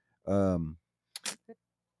history. And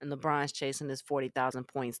LeBron's chasing his 40,000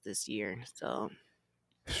 points this year. So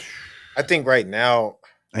I think right now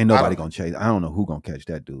ain't nobody gonna chase. I don't know who gonna catch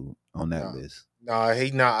that dude on that list. No,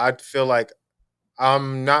 he not. I feel like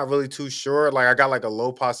I'm not really too sure. Like I got like a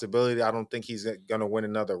low possibility. I don't think he's gonna win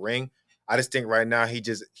another ring. I just think right now he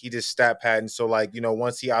just stat padding. So like, you know,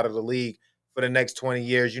 once he out of the league for the next 20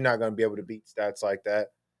 years, you're not gonna be able to beat stats like that.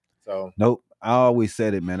 So nope. I always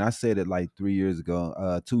said it, man. I said it like 2 years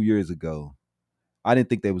ago. I didn't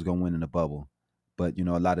think they was gonna win in the bubble. But you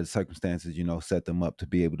know, a lot of the circumstances, you know, set them up to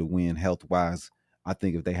be able to win health wise. I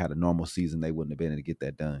think if they had a normal season, they wouldn't have been able to get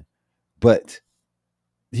that done. But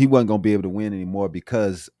he wasn't going to be able to win anymore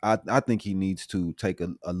because I think he needs to take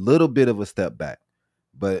a little bit of a step back.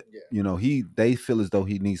 But, you know, they feel as though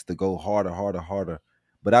he needs to go harder.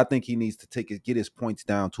 But I think he needs to get his points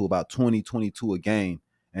down to about 20, 22 a game.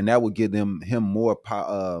 And that would give him more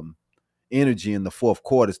energy in the fourth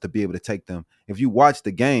quarters to be able to take them. If you watch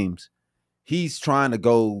the games, he's trying to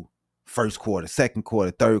go first quarter, second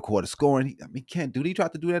quarter, third quarter, scoring. He can't do it. He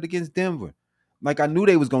tried to do that against Denver. Like I knew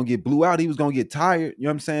they was gonna get blew out. He was gonna get tired. You know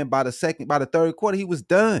what I'm saying? By the third quarter, he was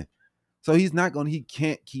done. So he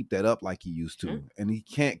can't keep that up like he used to. And he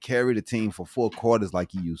can't carry the team for 4 quarters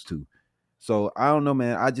like he used to. So I don't know,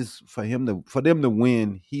 man. For them to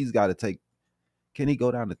win, he's got to take. Can he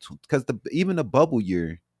go down to 2? Because even the bubble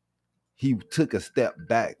year, he took a step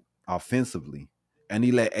back offensively. And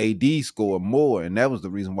he let AD score more, and that was the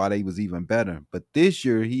reason why they was even better. But this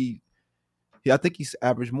year, I think he's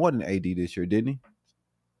averaged more than AD this year, didn't he?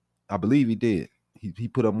 I believe he did. He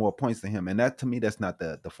put up more points than him, and that to me, that's not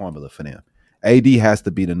the formula for them. AD has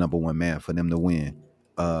to be the number one man for them to win.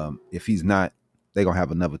 If he's not, they're gonna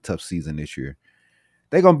have another tough season this year.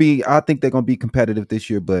 I think they're gonna be competitive this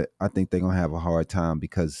year, but I think they're gonna have a hard time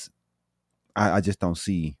because I just don't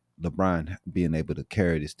see LeBron being able to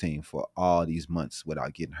carry this team for all these months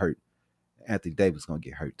without getting hurt. Anthony Davis gonna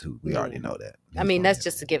get hurt too. We already know that. I mean, that's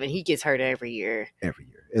just a given. He gets hurt every year. Every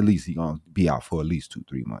year. At least he's gonna be out for at least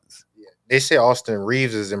 2-3 months. Yeah. They say Austin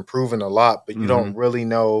Reeves is improving a lot, but you don't really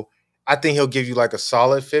know. I think he'll give you like a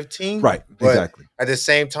solid 15. Right, exactly. At the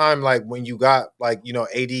same time, like when you got like, you know,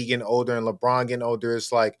 AD getting older and LeBron getting older,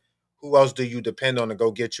 it's like, who else do you depend on to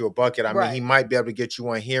go get you a bucket? I mean, he might be able to get you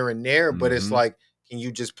one here and there, but it's like, can you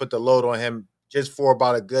just put the load on him just for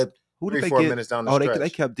about a good 3-4 minutes down the stretch? They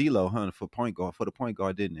kept D'Lo, for the point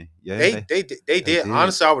guard, didn't they? Yeah, they did.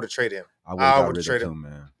 Honestly, I would have traded him. I would have traded him,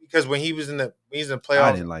 man. Because when he was in the playoffs,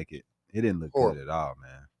 I didn't like it. It didn't look good at all,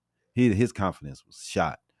 man. His confidence was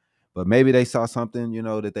shot. But maybe they saw something, you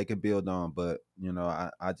know, that they could build on. But, you know,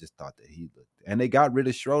 I just thought that he looked. And they got rid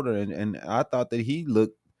of Schroeder, and I thought that he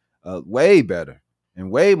looked way better and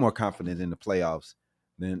way more confident in the playoffs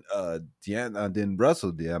than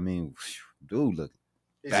Russell did. I mean, dude looked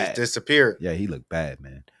bad. He just disappeared. Yeah, he looked bad,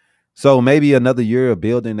 man. So maybe another year of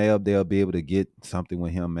building, they'll be able to get something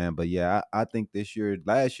with him, man. But yeah, I think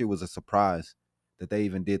last year was a surprise that they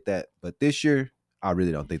even did that. But this year, I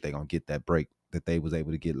really don't think they're gonna get that break that they was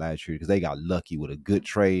able to get last year because they got lucky with a good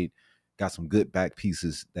trade, got some good back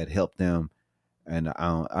pieces that helped them. And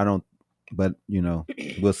I don't, but you know,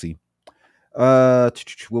 we'll see. What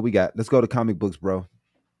we got? Let's go to comic books, bro.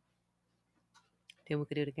 Then we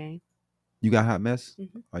could do the game. You got hot mess?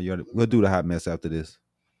 Mm-hmm. We'll do the hot mess after this.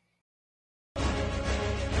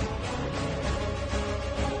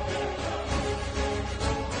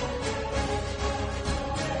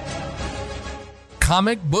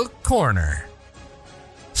 Comic Book Corner,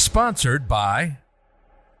 sponsored by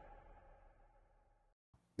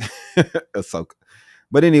Ahsoka.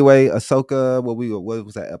 But anyway, Ahsoka. What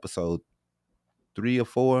was that episode? 3 or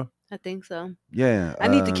 4? I think so. Yeah, I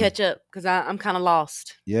need to catch up because I'm kind of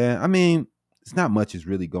lost. Yeah, I mean, it's not much is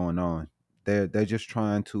really going on. They're just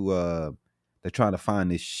trying to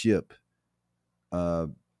find this ship,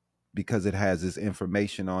 because it has this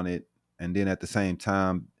information on it, and then at the same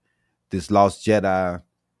time, this lost Jedi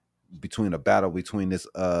between a battle between this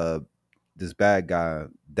bad guy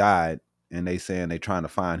died, and they saying they trying to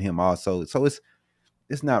find him also. So it's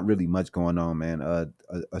not really much going on, man.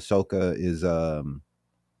 Ahsoka is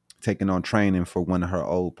taking on training for one of her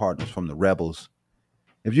old partners from the Rebels.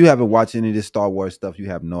 If you haven't watched any of this Star Wars stuff, you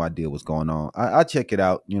have no idea what's going on. I check it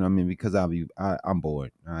out, you know what I mean, because I'm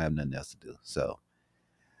bored. I have nothing else to do. So,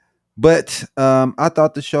 But I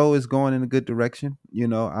thought the show is going in a good direction. You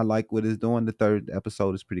know, I like what it's doing. The third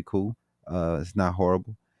episode is pretty cool. It's not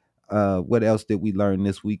horrible. What else did we learn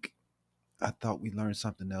this week? I thought we learned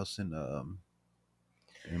something else in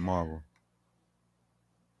Marvel.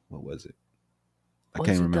 What was it? I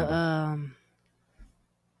can't remember.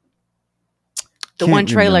 The one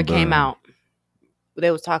trailer came out. They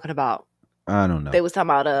was talking about. I don't know. They was talking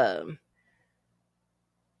about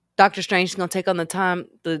Doctor Strange is gonna take on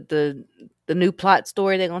the new plot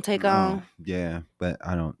story they're gonna take on. Yeah, but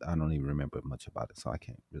I don't even remember much about it, so I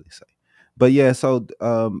can't really say. But yeah, so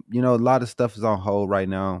you know, a lot of stuff is on hold right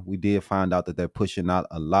now. We did find out that they're pushing out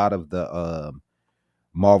a lot of the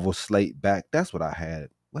Marvel slate back. That's what I had.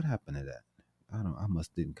 What happened to that? I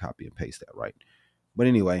must didn't copy and paste that right. But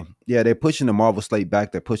anyway, yeah, they're pushing the Marvel slate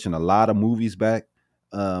back. They're pushing a lot of movies back.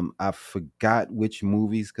 I forgot which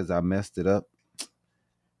movies because I messed it up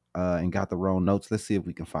and got the wrong notes. Let's see if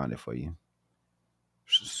we can find it for you.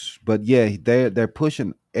 But yeah, they're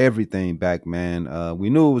pushing everything back, man. We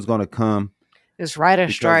knew it was gonna come. It's writer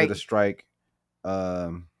strike. Because of the strike.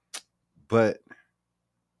 But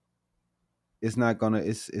it's not gonna.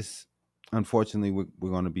 It's unfortunately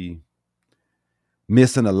we're gonna be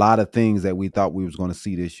missing a lot of things that we thought we was going to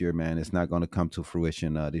see this year, man. It's not going to come to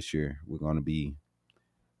fruition this year. We're going to be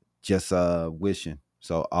just wishing.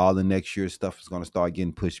 So all the next year stuff is going to start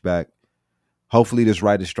getting pushed back. Hopefully this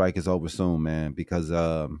writer's strike is over soon, man, because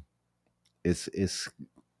it's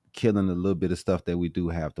killing a little bit of stuff that we do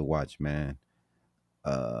have to watch, man.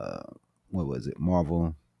 What was it?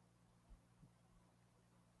 Marvel.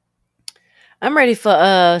 I'm ready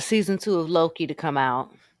for season 2 of Loki to come out.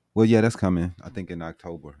 Well, yeah, that's coming. I think in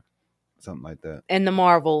October, something like that. And the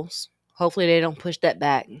Marvels. Hopefully they don't push that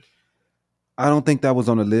back. I don't think that was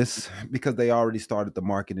on the list because they already started the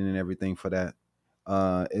marketing and everything for that.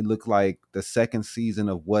 It looked like the second season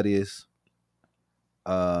of What Is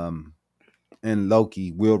and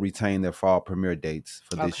Loki will retain their fall premiere dates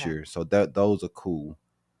for this year. So those are cool.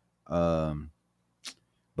 But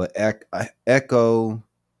Echo...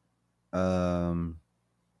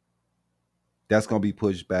 that's gonna be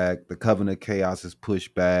pushed back. The Covenant of Chaos is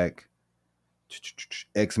pushed back.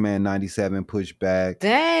 X-Men 97 pushed back.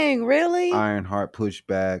 Dang, really? Ironheart pushed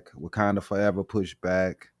back. Wakanda Forever pushed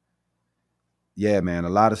back. Yeah, man, a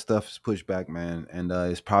lot of stuff is pushed back, man, and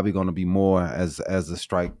it's probably gonna be more as the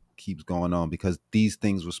strike keeps going on because these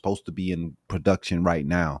things were supposed to be in production right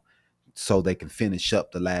now, so they can finish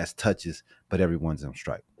up the last touches, but everyone's on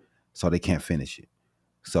strike, so they can't finish it.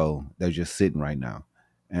 So they're just sitting right now.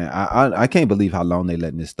 And I can't believe how long they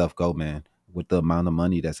letting this stuff go, man, with the amount of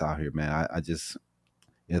money that's out here, man. I just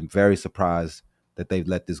am very surprised that they've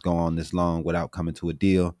let this go on this long without coming to a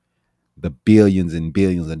deal. The billions and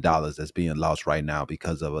billions of dollars that's being lost right now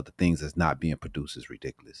because of the things that's not being produced is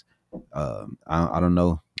ridiculous. I don't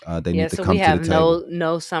know. They need to come to the table.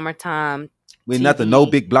 No summertime. With nothing, no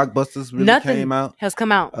big blockbusters really came out. Has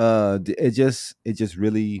come out. It just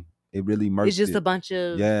really... It really merged. It's just a bunch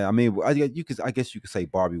of... Yeah, I mean, I guess you could say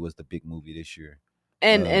Barbie was the big movie this year,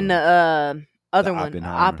 and the other one,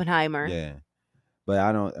 Oppenheimer. Yeah, but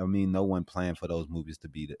I mean, no one planned for those movies to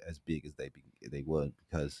be as big as they would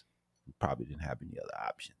because we probably didn't have any other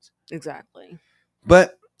options. Exactly.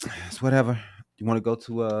 But it's whatever. You want to go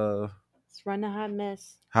to let's run the hot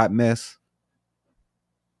mess. Hot mess.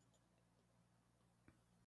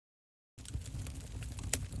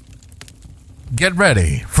 Get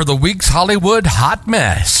ready for the week's Hollywood Hot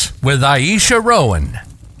Mess with Aisha Rowan.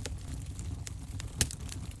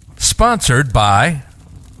 Sponsored by...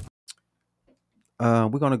 we're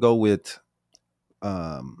going to go with,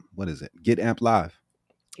 what is it? Get Amp Live.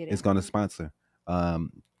 It's going to sponsor.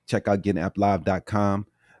 Check out getamplive.com.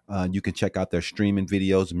 You can check out their streaming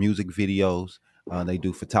videos, music videos. They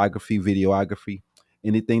do photography, videography.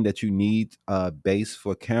 Anything that you need base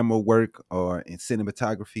for camera work or in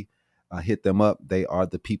cinematography, hit them up. They are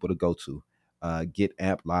the people to go to.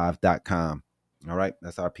 Getamplive.com. All right,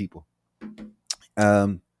 that's our people.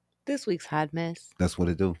 This week's hot mess. That's what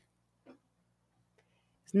it do.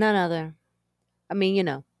 It's none other. I mean, you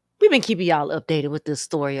know, we've been keeping y'all updated with this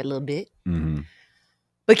story a little bit. Mm-hmm.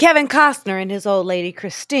 But Kevin Costner and his old lady,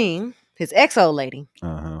 Christine, his ex-old lady,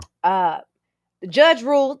 the judge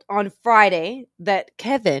ruled on Friday that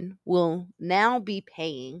Kevin will now be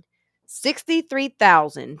paying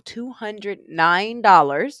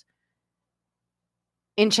 $63,209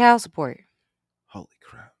 in child support. Holy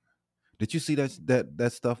crap! Did you see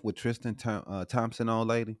that stuff with Tristan Thompson, old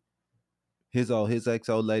lady? His ex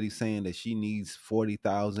old lady saying that she needs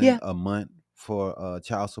 $40,000 a month for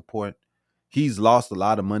child support. he's lost a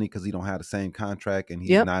lot of money because he don't have the same contract and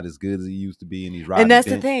he's not as good as he used to be, and he's riding. And that's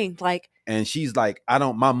the thing, like. And she's like,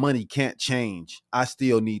 my money can't change. I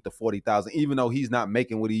still need the $40,000, even though he's not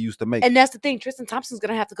making what he used to make. And that's the thing. Tristan Thompson's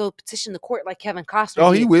gonna have to go petition the court like Kevin Costner.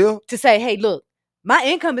 Oh, he will, to say, hey, look, my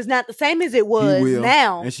income is not the same as it was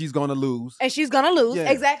now, and she's gonna lose.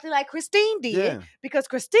 Yeah. Exactly like Christine did, because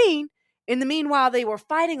Christine, in the meanwhile, they were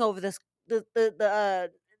fighting over this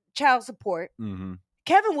the child support. Mm-hmm.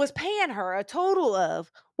 Kevin was paying her a total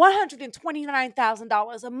of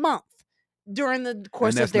 $129,000 a month during the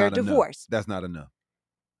course of their divorce. That's not enough.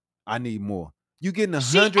 I need more. You getting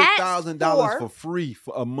 $100,000 for free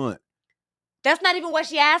for a month. That's not even what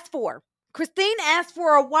she asked for. Christine asked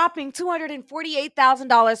for a whopping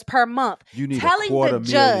 $248,000 per month. You need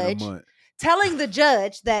 $250,000 a month. Telling the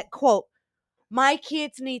judge that, quote, my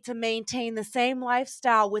kids need to maintain the same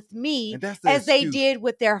lifestyle with me as they did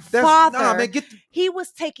with their father. He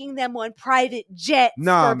was taking them on private jets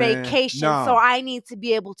for vacation, so I need to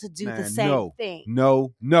be able to do the same thing.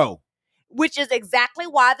 No. Which is exactly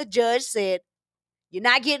why the judge said, you're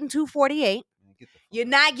not getting $248,000. You're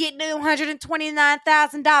not getting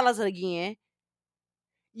 $129,000 again.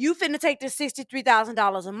 You finna take this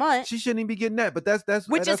 $63,000 a month. She shouldn't even be getting that, but that's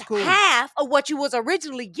which that's is cool. half of what you was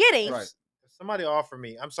originally getting. Right. Somebody offered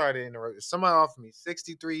me, I'm sorry to interrupt. If somebody offered me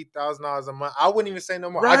 $63,000 a month, I wouldn't even say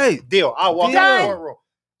no more. Right. I'll walk out the courtroom.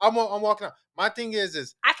 I'm walking out. My thing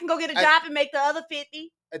is I can go get a job and make the other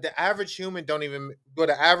 50. The average human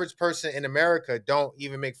the average person in America don't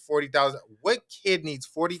even make $40,000. What kid needs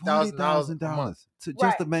 $40,000 a month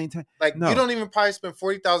just to maintain? Like you don't even probably spend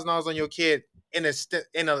 $40,000 on your kid in a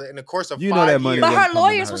course of 5 years. That money. But her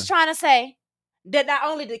lawyers was trying to say that not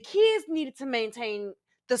only the kids needed to maintain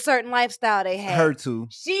the certain lifestyle they had, her too.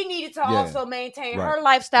 She needed to also maintain her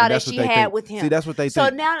lifestyle that she had with him. See, that's what they think. So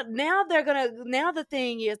now the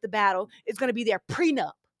thing is, the battle is gonna be their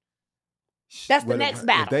prenup. That's the next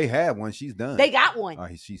battle. If they have one, she's done. They got one. Oh,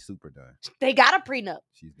 she's super done. They got a prenup.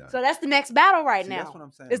 She's done. So that's the next battle now. That's what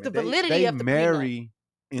I'm saying. It's the validity of the prenup. They marry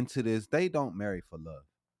into this. They don't marry for love.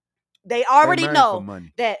 They already know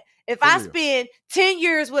that if I spend 10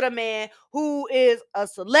 years with a man who is a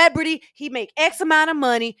celebrity, he make X amount of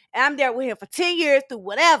money, and I'm there with him for 10 years through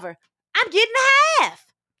whatever, I'm getting half.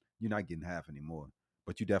 You're not getting half anymore,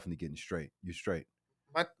 but you're definitely getting straight. You're straight.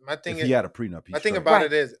 My thing is, he had a prenup. My thing about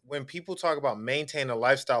it is when people talk about maintain a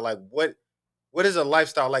lifestyle, like what is a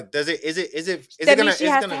lifestyle like? Is it she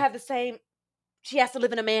has to have the same? She has to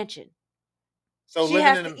live in a mansion. So she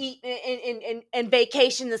has to eat and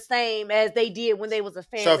vacation the same as they did when they was a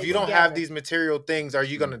family. So if you don't have these material things, are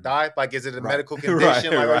you gonna die? Like, is it a medical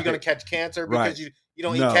condition? Like, are you gonna catch cancer because you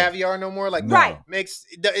don't eat caviar no more? Like, it makes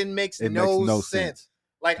no sense.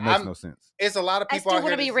 Like, it makes no sense. It's a lot of people. I still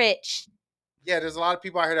want to be rich. Yeah, there's a lot of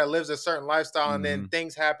people out here that lives a certain lifestyle, and then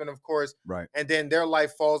things happen, of course, and then their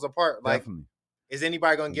life falls apart. Like, is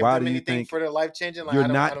anybody going to give them anything for their life changing? Like, you're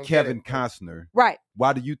not Kevin Costner, right?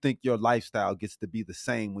 Why do you think your lifestyle gets to be the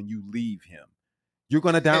same when you leave him? You're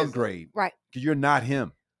going to downgrade, right? Because you're not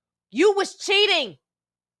him. You was cheating.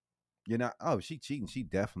 You're not. Oh, she cheating. She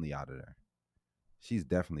definitely out of there. She's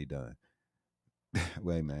definitely done.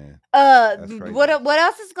 Wait, man. What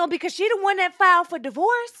else is going to be? Because she the one that filed for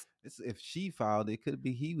divorce. If she filed, it could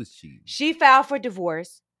be he was cheating. She filed for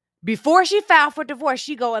divorce. Before she filed for divorce,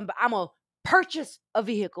 she I'm gonna purchase a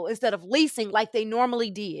vehicle instead of leasing like they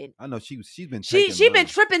normally did. I know she's been been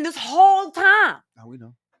tripping this whole time. Oh, we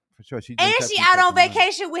know for sure. She out on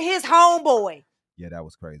vacation with his homeboy. Yeah, that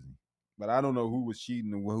was crazy. But I don't know who was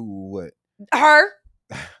cheating and who what. Her.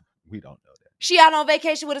 We don't know that. She out on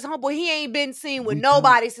vacation with his homeboy. He ain't been seen with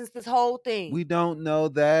nobody since this whole thing. We don't know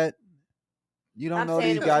that. You don't know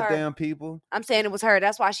these goddamn people. I'm saying it was her.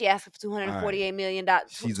 That's why she asked for $248 million,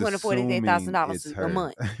 $248,000 a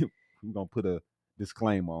month. I'm gonna put a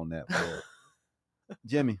disclaimer on that.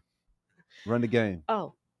 Jimmy, run the game.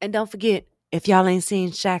 Oh, and don't forget, if y'all ain't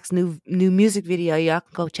seen Shaq's new music video, y'all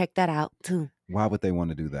can go check that out too. Why would they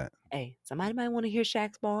want to do that? Hey, somebody might want to hear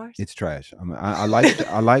Shaq's bars. It's trash. I mean, I like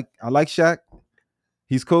Shaq.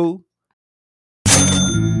 He's cool.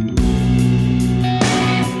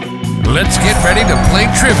 Let's get ready to play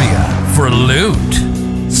trivia for Loot.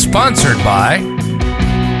 Sponsored by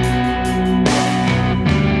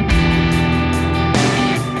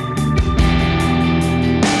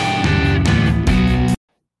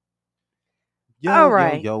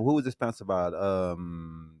Yo, who was this sponsored by?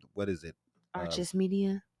 What is it? Arches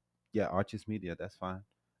Media. Yeah, Arches Media. That's fine.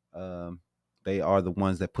 They are the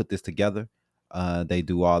ones that put this together. They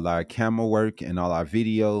do all our camera work and all our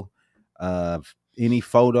video. Any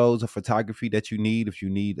photos or photography that you need, if you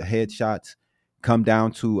need headshots, come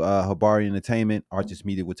down to Habari Entertainment. Artist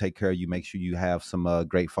Media will take care of you. Make sure you have some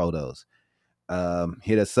great photos.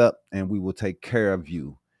 Hit us up and we will take care of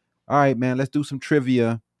you. All right, man. Let's do some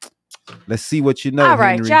trivia. Let's see what you know. All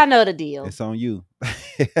right, Henry. y'all know the deal. It's on you.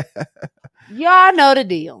 Y'all know the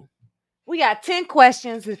deal. We got 10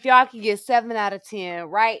 questions. If y'all can get 7 out of 10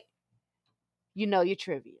 right, you know your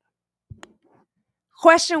trivia.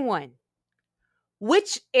 Question 1.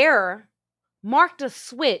 Which era marked a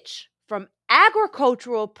switch from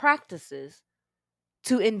agricultural practices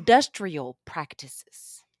to industrial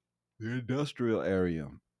practices? The industrial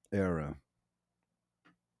era.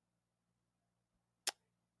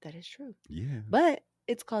 That is true. Yeah. But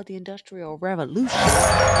it's called the Industrial Revolution,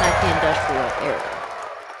 not the Industrial Era.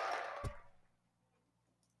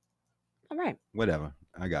 All right. Whatever.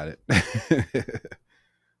 I got it.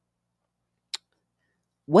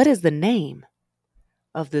 What is the name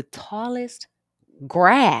of the tallest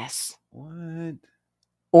grass on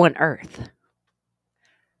Earth?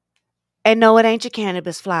 And no, it ain't your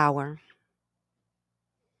cannabis flower.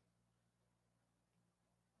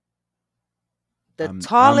 The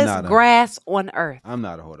tallest grass on Earth. I'm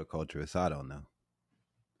not a horticulturist. I don't know.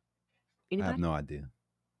 Anybody? I have no idea.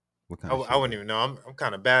 What kind I wouldn't even know. I'm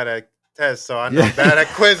kind of bad at tests, so I know I'm bad at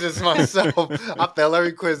quizzes myself. I fail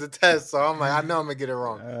every quiz and test, so I'm like, I know I'm gonna get it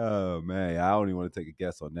wrong. Oh man, I don't even want to take a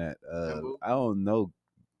guess on that. I don't know.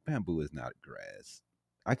 Bamboo is not grass.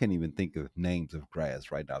 I can't even think of names of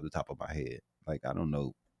grass right now off the top of my head. Like I don't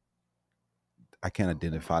know. I can't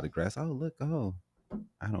identify the grass. Oh look, I don't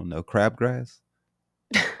know. Crabgrass.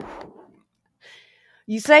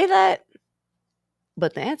 You say that,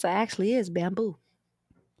 but the answer actually is bamboo.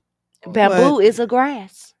 Bamboo is a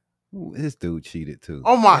grass. Ooh, this dude cheated too.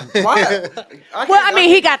 Oh my! What? Well, I mean,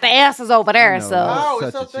 he got the answers over there, know, so. Oh,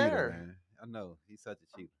 it's up there. Man. I know he's such a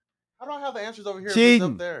cheater. I don't have the answers over here. Cheating. It's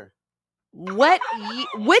up there.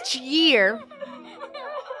 Which year?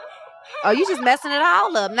 Oh, you just messing it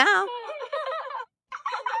all up now.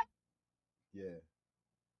 Yeah,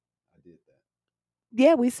 I did that.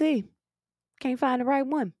 Yeah, we see. Can't find the right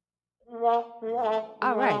one. All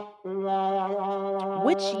right.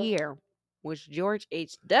 Which year was George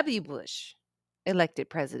H.W. Bush elected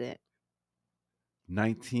president?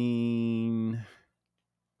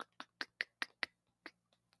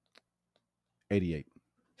 1988.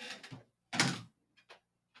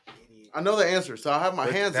 I know the answer, so I have my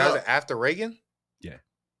hands up. Was it after Reagan? Yeah.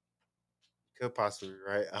 Could possibly,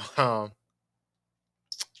 right? I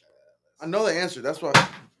know the answer. That's why.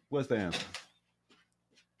 What's the answer?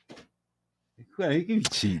 He be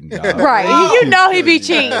cheating, dog. Right. You know he be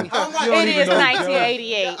cheating. It is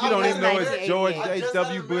 1988. You don't even know what George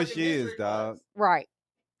H.W. Bush is, dog. Right.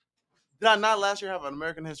 Did I not last year have an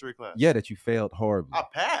American history class? Yeah, that you failed horribly. I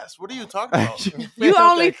passed. What are you talking about? You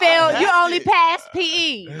only failed. You only passed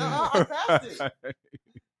PE. No, I passed it.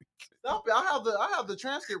 I have the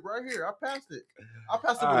transcript right here. I passed it. I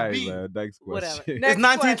passed it with a B. Man, next question. Whatever. It's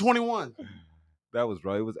 1921. That was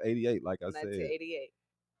right. It was 88, like I said. 1988.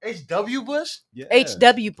 H.W. Bush? Yeah.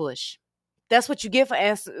 H.W. Bush. That's what you get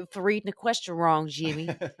for reading the question wrong, Jimmy.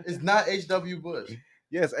 It's not H.W. Bush.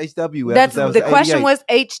 Yes, H.W. That's the question was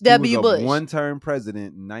H.W. Bush. One-term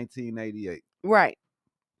president in 1988. Right.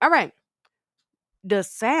 All right. Does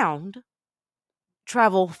sound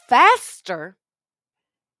travel faster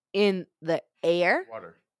in the air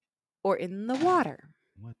or in the water?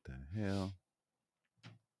 What the hell?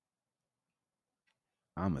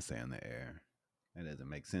 I'm gonna say in the air. That doesn't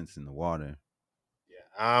make sense in the water. Yeah,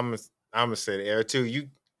 I'm gonna say the air too.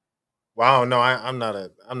 Well, I don't know. I'm not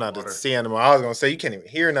a sea animal. I was gonna say you can't even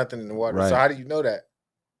hear nothing in the water. Right. So how do you know that?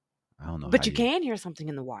 I don't know. But you can hear something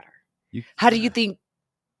in the water. How do you think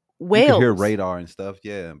whales? You can hear radar and stuff,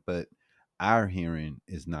 yeah, but our hearing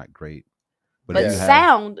is not great. But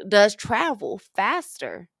sound does travel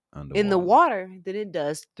faster in the water than it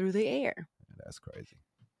does through the air. That's crazy.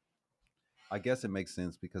 I guess it makes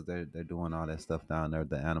sense because they're doing all that stuff down there,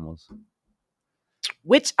 the animals.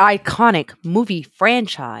 Which iconic movie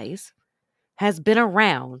franchise has been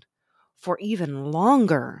around for even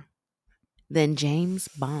longer than James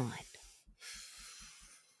Bond?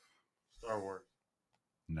 Star Wars.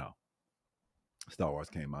 No. Star Wars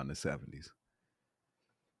came out in the 70s.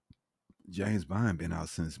 James Bond been out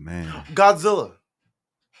since, man. Godzilla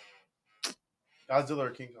or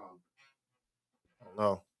King Kong? I don't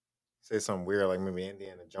know. Say something weird like maybe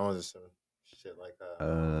Indiana Jones or some shit like that.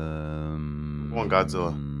 One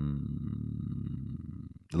Godzilla.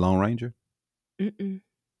 The Lone Ranger? Mm-mm.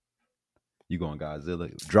 You going Godzilla?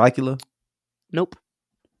 Dracula? Nope.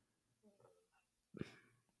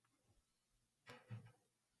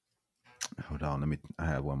 Hold on, I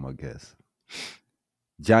have one more guess.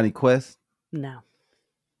 Johnny Quest? No.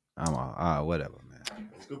 I'm whatever, man.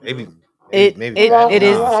 Maybe it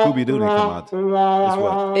is. Scooby Doo didn't come out. It's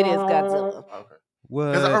what? It is Godzilla. Okay.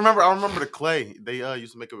 What? Because I remember the clay. They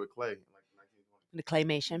used to make it with clay. The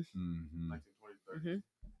claymation. Mm-hmm. 1920s.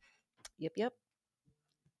 Yep.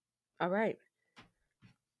 All right.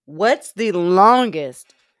 What's the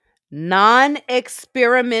longest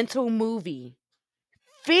non-experimental movie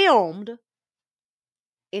filmed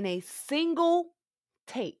in a single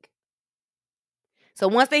take? So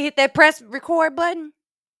once they hit that press record button,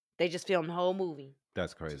 they just filmed the whole movie.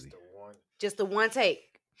 That's crazy. Just the one take.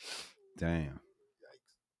 Damn.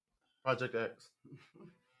 Project X.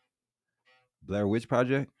 Blair Witch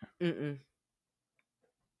Project? Mm-mm.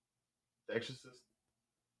 The Exorcist?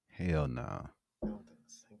 Hell no.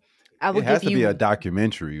 It has to be a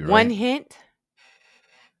documentary, right? One hint.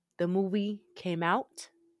 The movie came out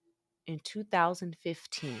in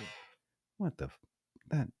 2015. What the?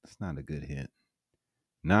 That's not a good hint.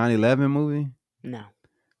 9/11 movie? No.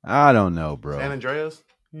 I don't know, bro. San Andreas?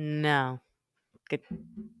 No. Can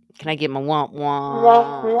I get my womp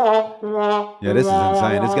womp? Yeah, this is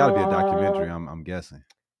insane. It's got to be a documentary, I'm guessing.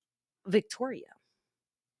 Victoria.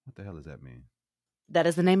 What the hell does that mean? That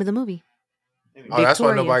is the name of the movie. Oh, that's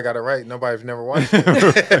why nobody got it right. Nobody's never watched it.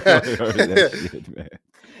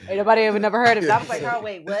 Ain't nobody ever never heard of it. I was like, oh,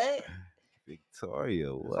 wait, what?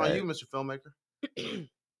 Victoria, what? It's on you, Mr. Filmmaker.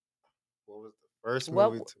 What was the first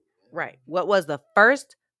movie? Right. What was the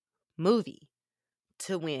first movie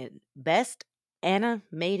to win Best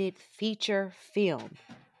Animated Feature Film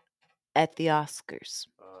at the Oscars?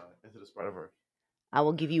 Into the Spider-Verse. I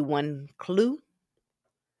will give you one clue.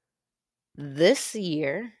 This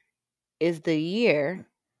year is the year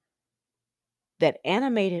that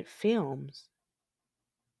animated films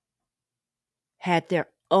had their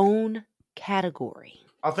own category.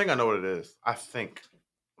 I think I know what it is. I'm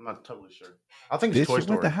not totally sure. I think it's Toy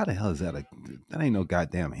Story. How the hell is that? That ain't no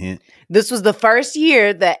goddamn hint. This was the first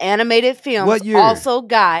year that animated films what year? Also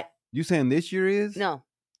got... You saying this year is? No,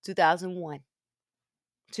 2001.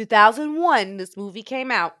 2001, this movie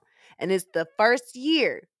came out, and it's the first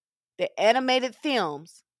year that animated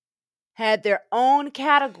films had their own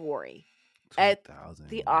category at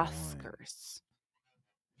the Oscars.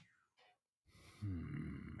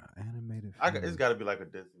 Animated it's got to be like a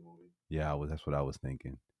Disney movie. Yeah, that's what I was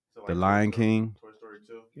thinking. So like The Lion King. Toy Story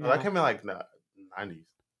 2. No, that came in like 90s.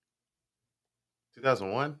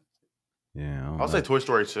 2001? Yeah. I'll say Toy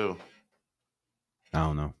Story 2. I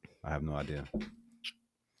don't know. I have no idea.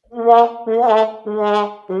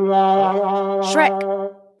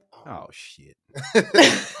 Shrek. Oh shit! You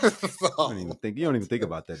don't even think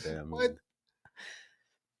about that damn movie.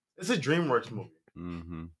 It's a DreamWorks movie.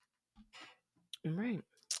 Mm-hmm. Right.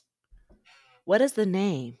 What is the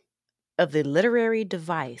name of the literary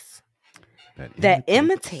device that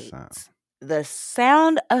imitates the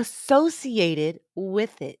sound associated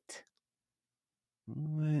with it?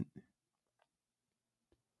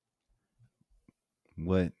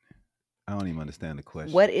 What? I don't even understand the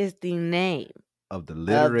question. What is the name of the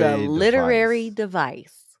literary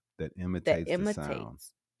device that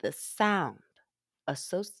imitates the sound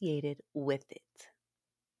associated with it?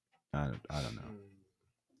 I don't know.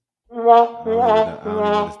 I don't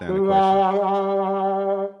understand the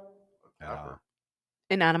question.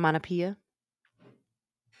 An onomatopoeia.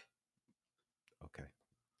 Okay.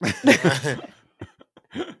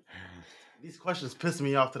 These questions piss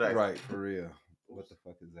me off today. Right, for real. What the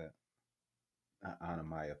fuck is that?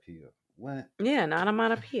 Onomatopoeia. What? Yeah, an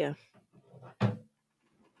onomatopoeia.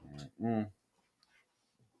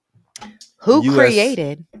 Who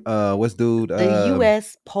created what's dude? The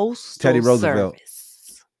U.S. Postal Teddy Roosevelt.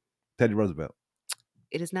 Service. Teddy Roosevelt.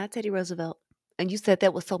 It is not Teddy Roosevelt. And you said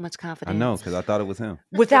that with so much confidence. I know, because I thought it was him.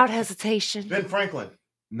 Without hesitation. Ben Franklin.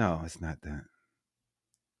 No, it's not that.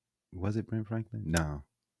 Was it Ben Franklin? No.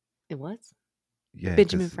 It was? Yeah.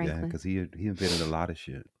 Benjamin Franklin. Yeah, because he invented a lot of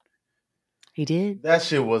shit. He did? That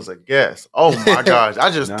shit was a guess. Oh my gosh.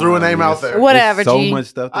 I just threw a name out there. Whatever, so much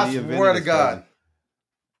stuff that he invented. I swear to God.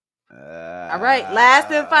 All right.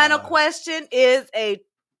 Last and final question is a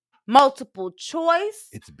multiple choice.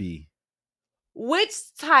 It's B. Which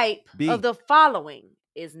type of the following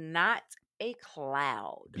is not a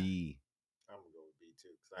cloud? B. I'm going to go with B too,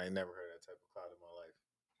 because I ain't never heard that type of cloud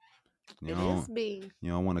in my It life. is B.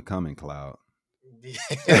 You don't want to come in cloud.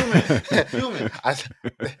 Human.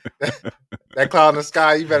 That cloud in the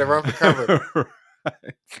sky, you better run for cover. Right.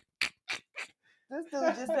 This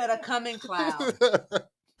dude just said a coming cloud.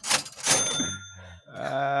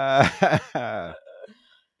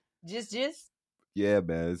 Just. Yeah,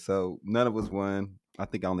 man. So none of us won. I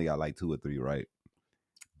think I only got like 2 or 3 right.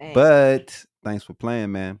 Hey. But thanks for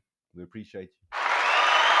playing, man. We appreciate you.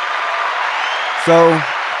 So,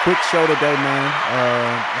 quick show today, man.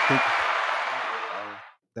 I think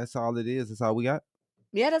that's all it is. That's all we got?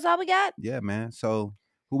 Yeah, that's all we got. Yeah, man. So,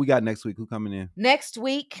 who we got next week? Who coming in? Next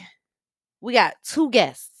week, we got 2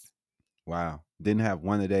 guests. Wow. Didn't have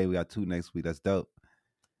 1 today. We got 2 next week. That's dope.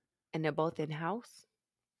 And they're both in-house.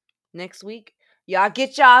 Next week, y'all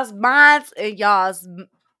get y'all's minds and y'all's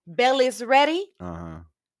bellies ready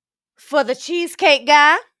for the cheesecake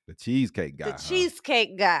guy. The cheesecake guy. The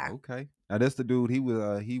cheesecake guy. Okay. Now that's the dude. He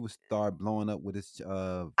was start blowing up with his.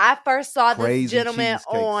 I first saw this gentleman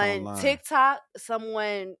on TikTok.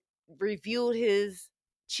 Someone reviewed his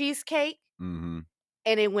cheesecake, and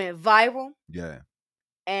it went viral. Yeah.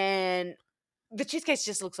 And the cheesecakes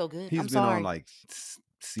just look so good. He's been on like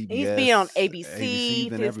CBS. He's been on ABC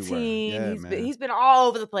 15. Yeah, he's been all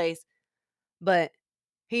over the place. But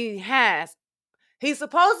he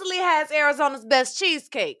supposedly has Arizona's best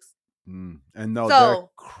cheesecakes. And no, they're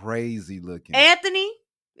crazy looking. Anthony,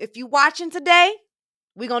 if you watching today,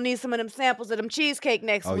 we're gonna need some of them samples of them cheesecake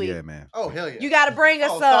next week. Oh yeah, man. Oh hell yeah. You gotta bring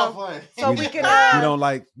us some so we can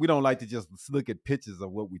we don't like to just look at pictures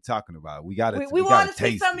of what we're talking about. We gotta we wanna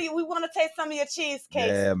taste some of you. We wanna taste some of your cheesecakes.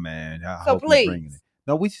 Yeah, man. So please.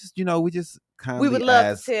 No, we just kindly we would love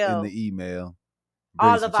ask to tell in the email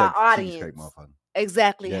all of our audience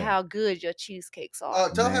exactly how good your cheesecakes are.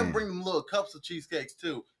 Tell him bring them little cups of cheesecakes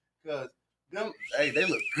too. Because they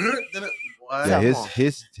look good. Yeah,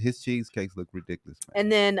 his cheesecakes look ridiculous, man.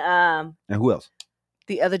 And then and who else?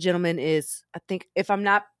 The other gentleman is, I think, if I'm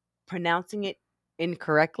not pronouncing it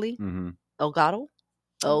incorrectly, Elgato.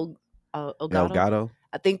 Elgato.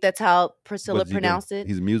 I think that's how Priscilla pronounced it.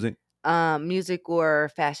 He's music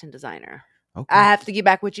or fashion designer. Okay. I have to get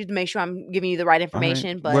back with you to make sure I'm giving you the right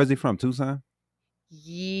information. Right. But where's he from? Tucson?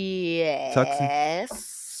 Yes.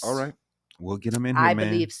 Tucson? All right. We'll get him in here, I man.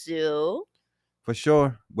 believe so. For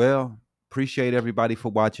sure. Well, appreciate everybody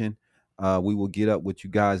for watching. We will get up with you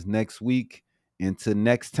guys next week. Until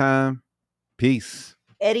next time, peace.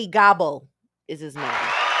 Eddie Gobble is his name.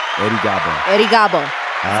 Eddie Gobble.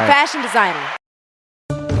 He's a fashion designer.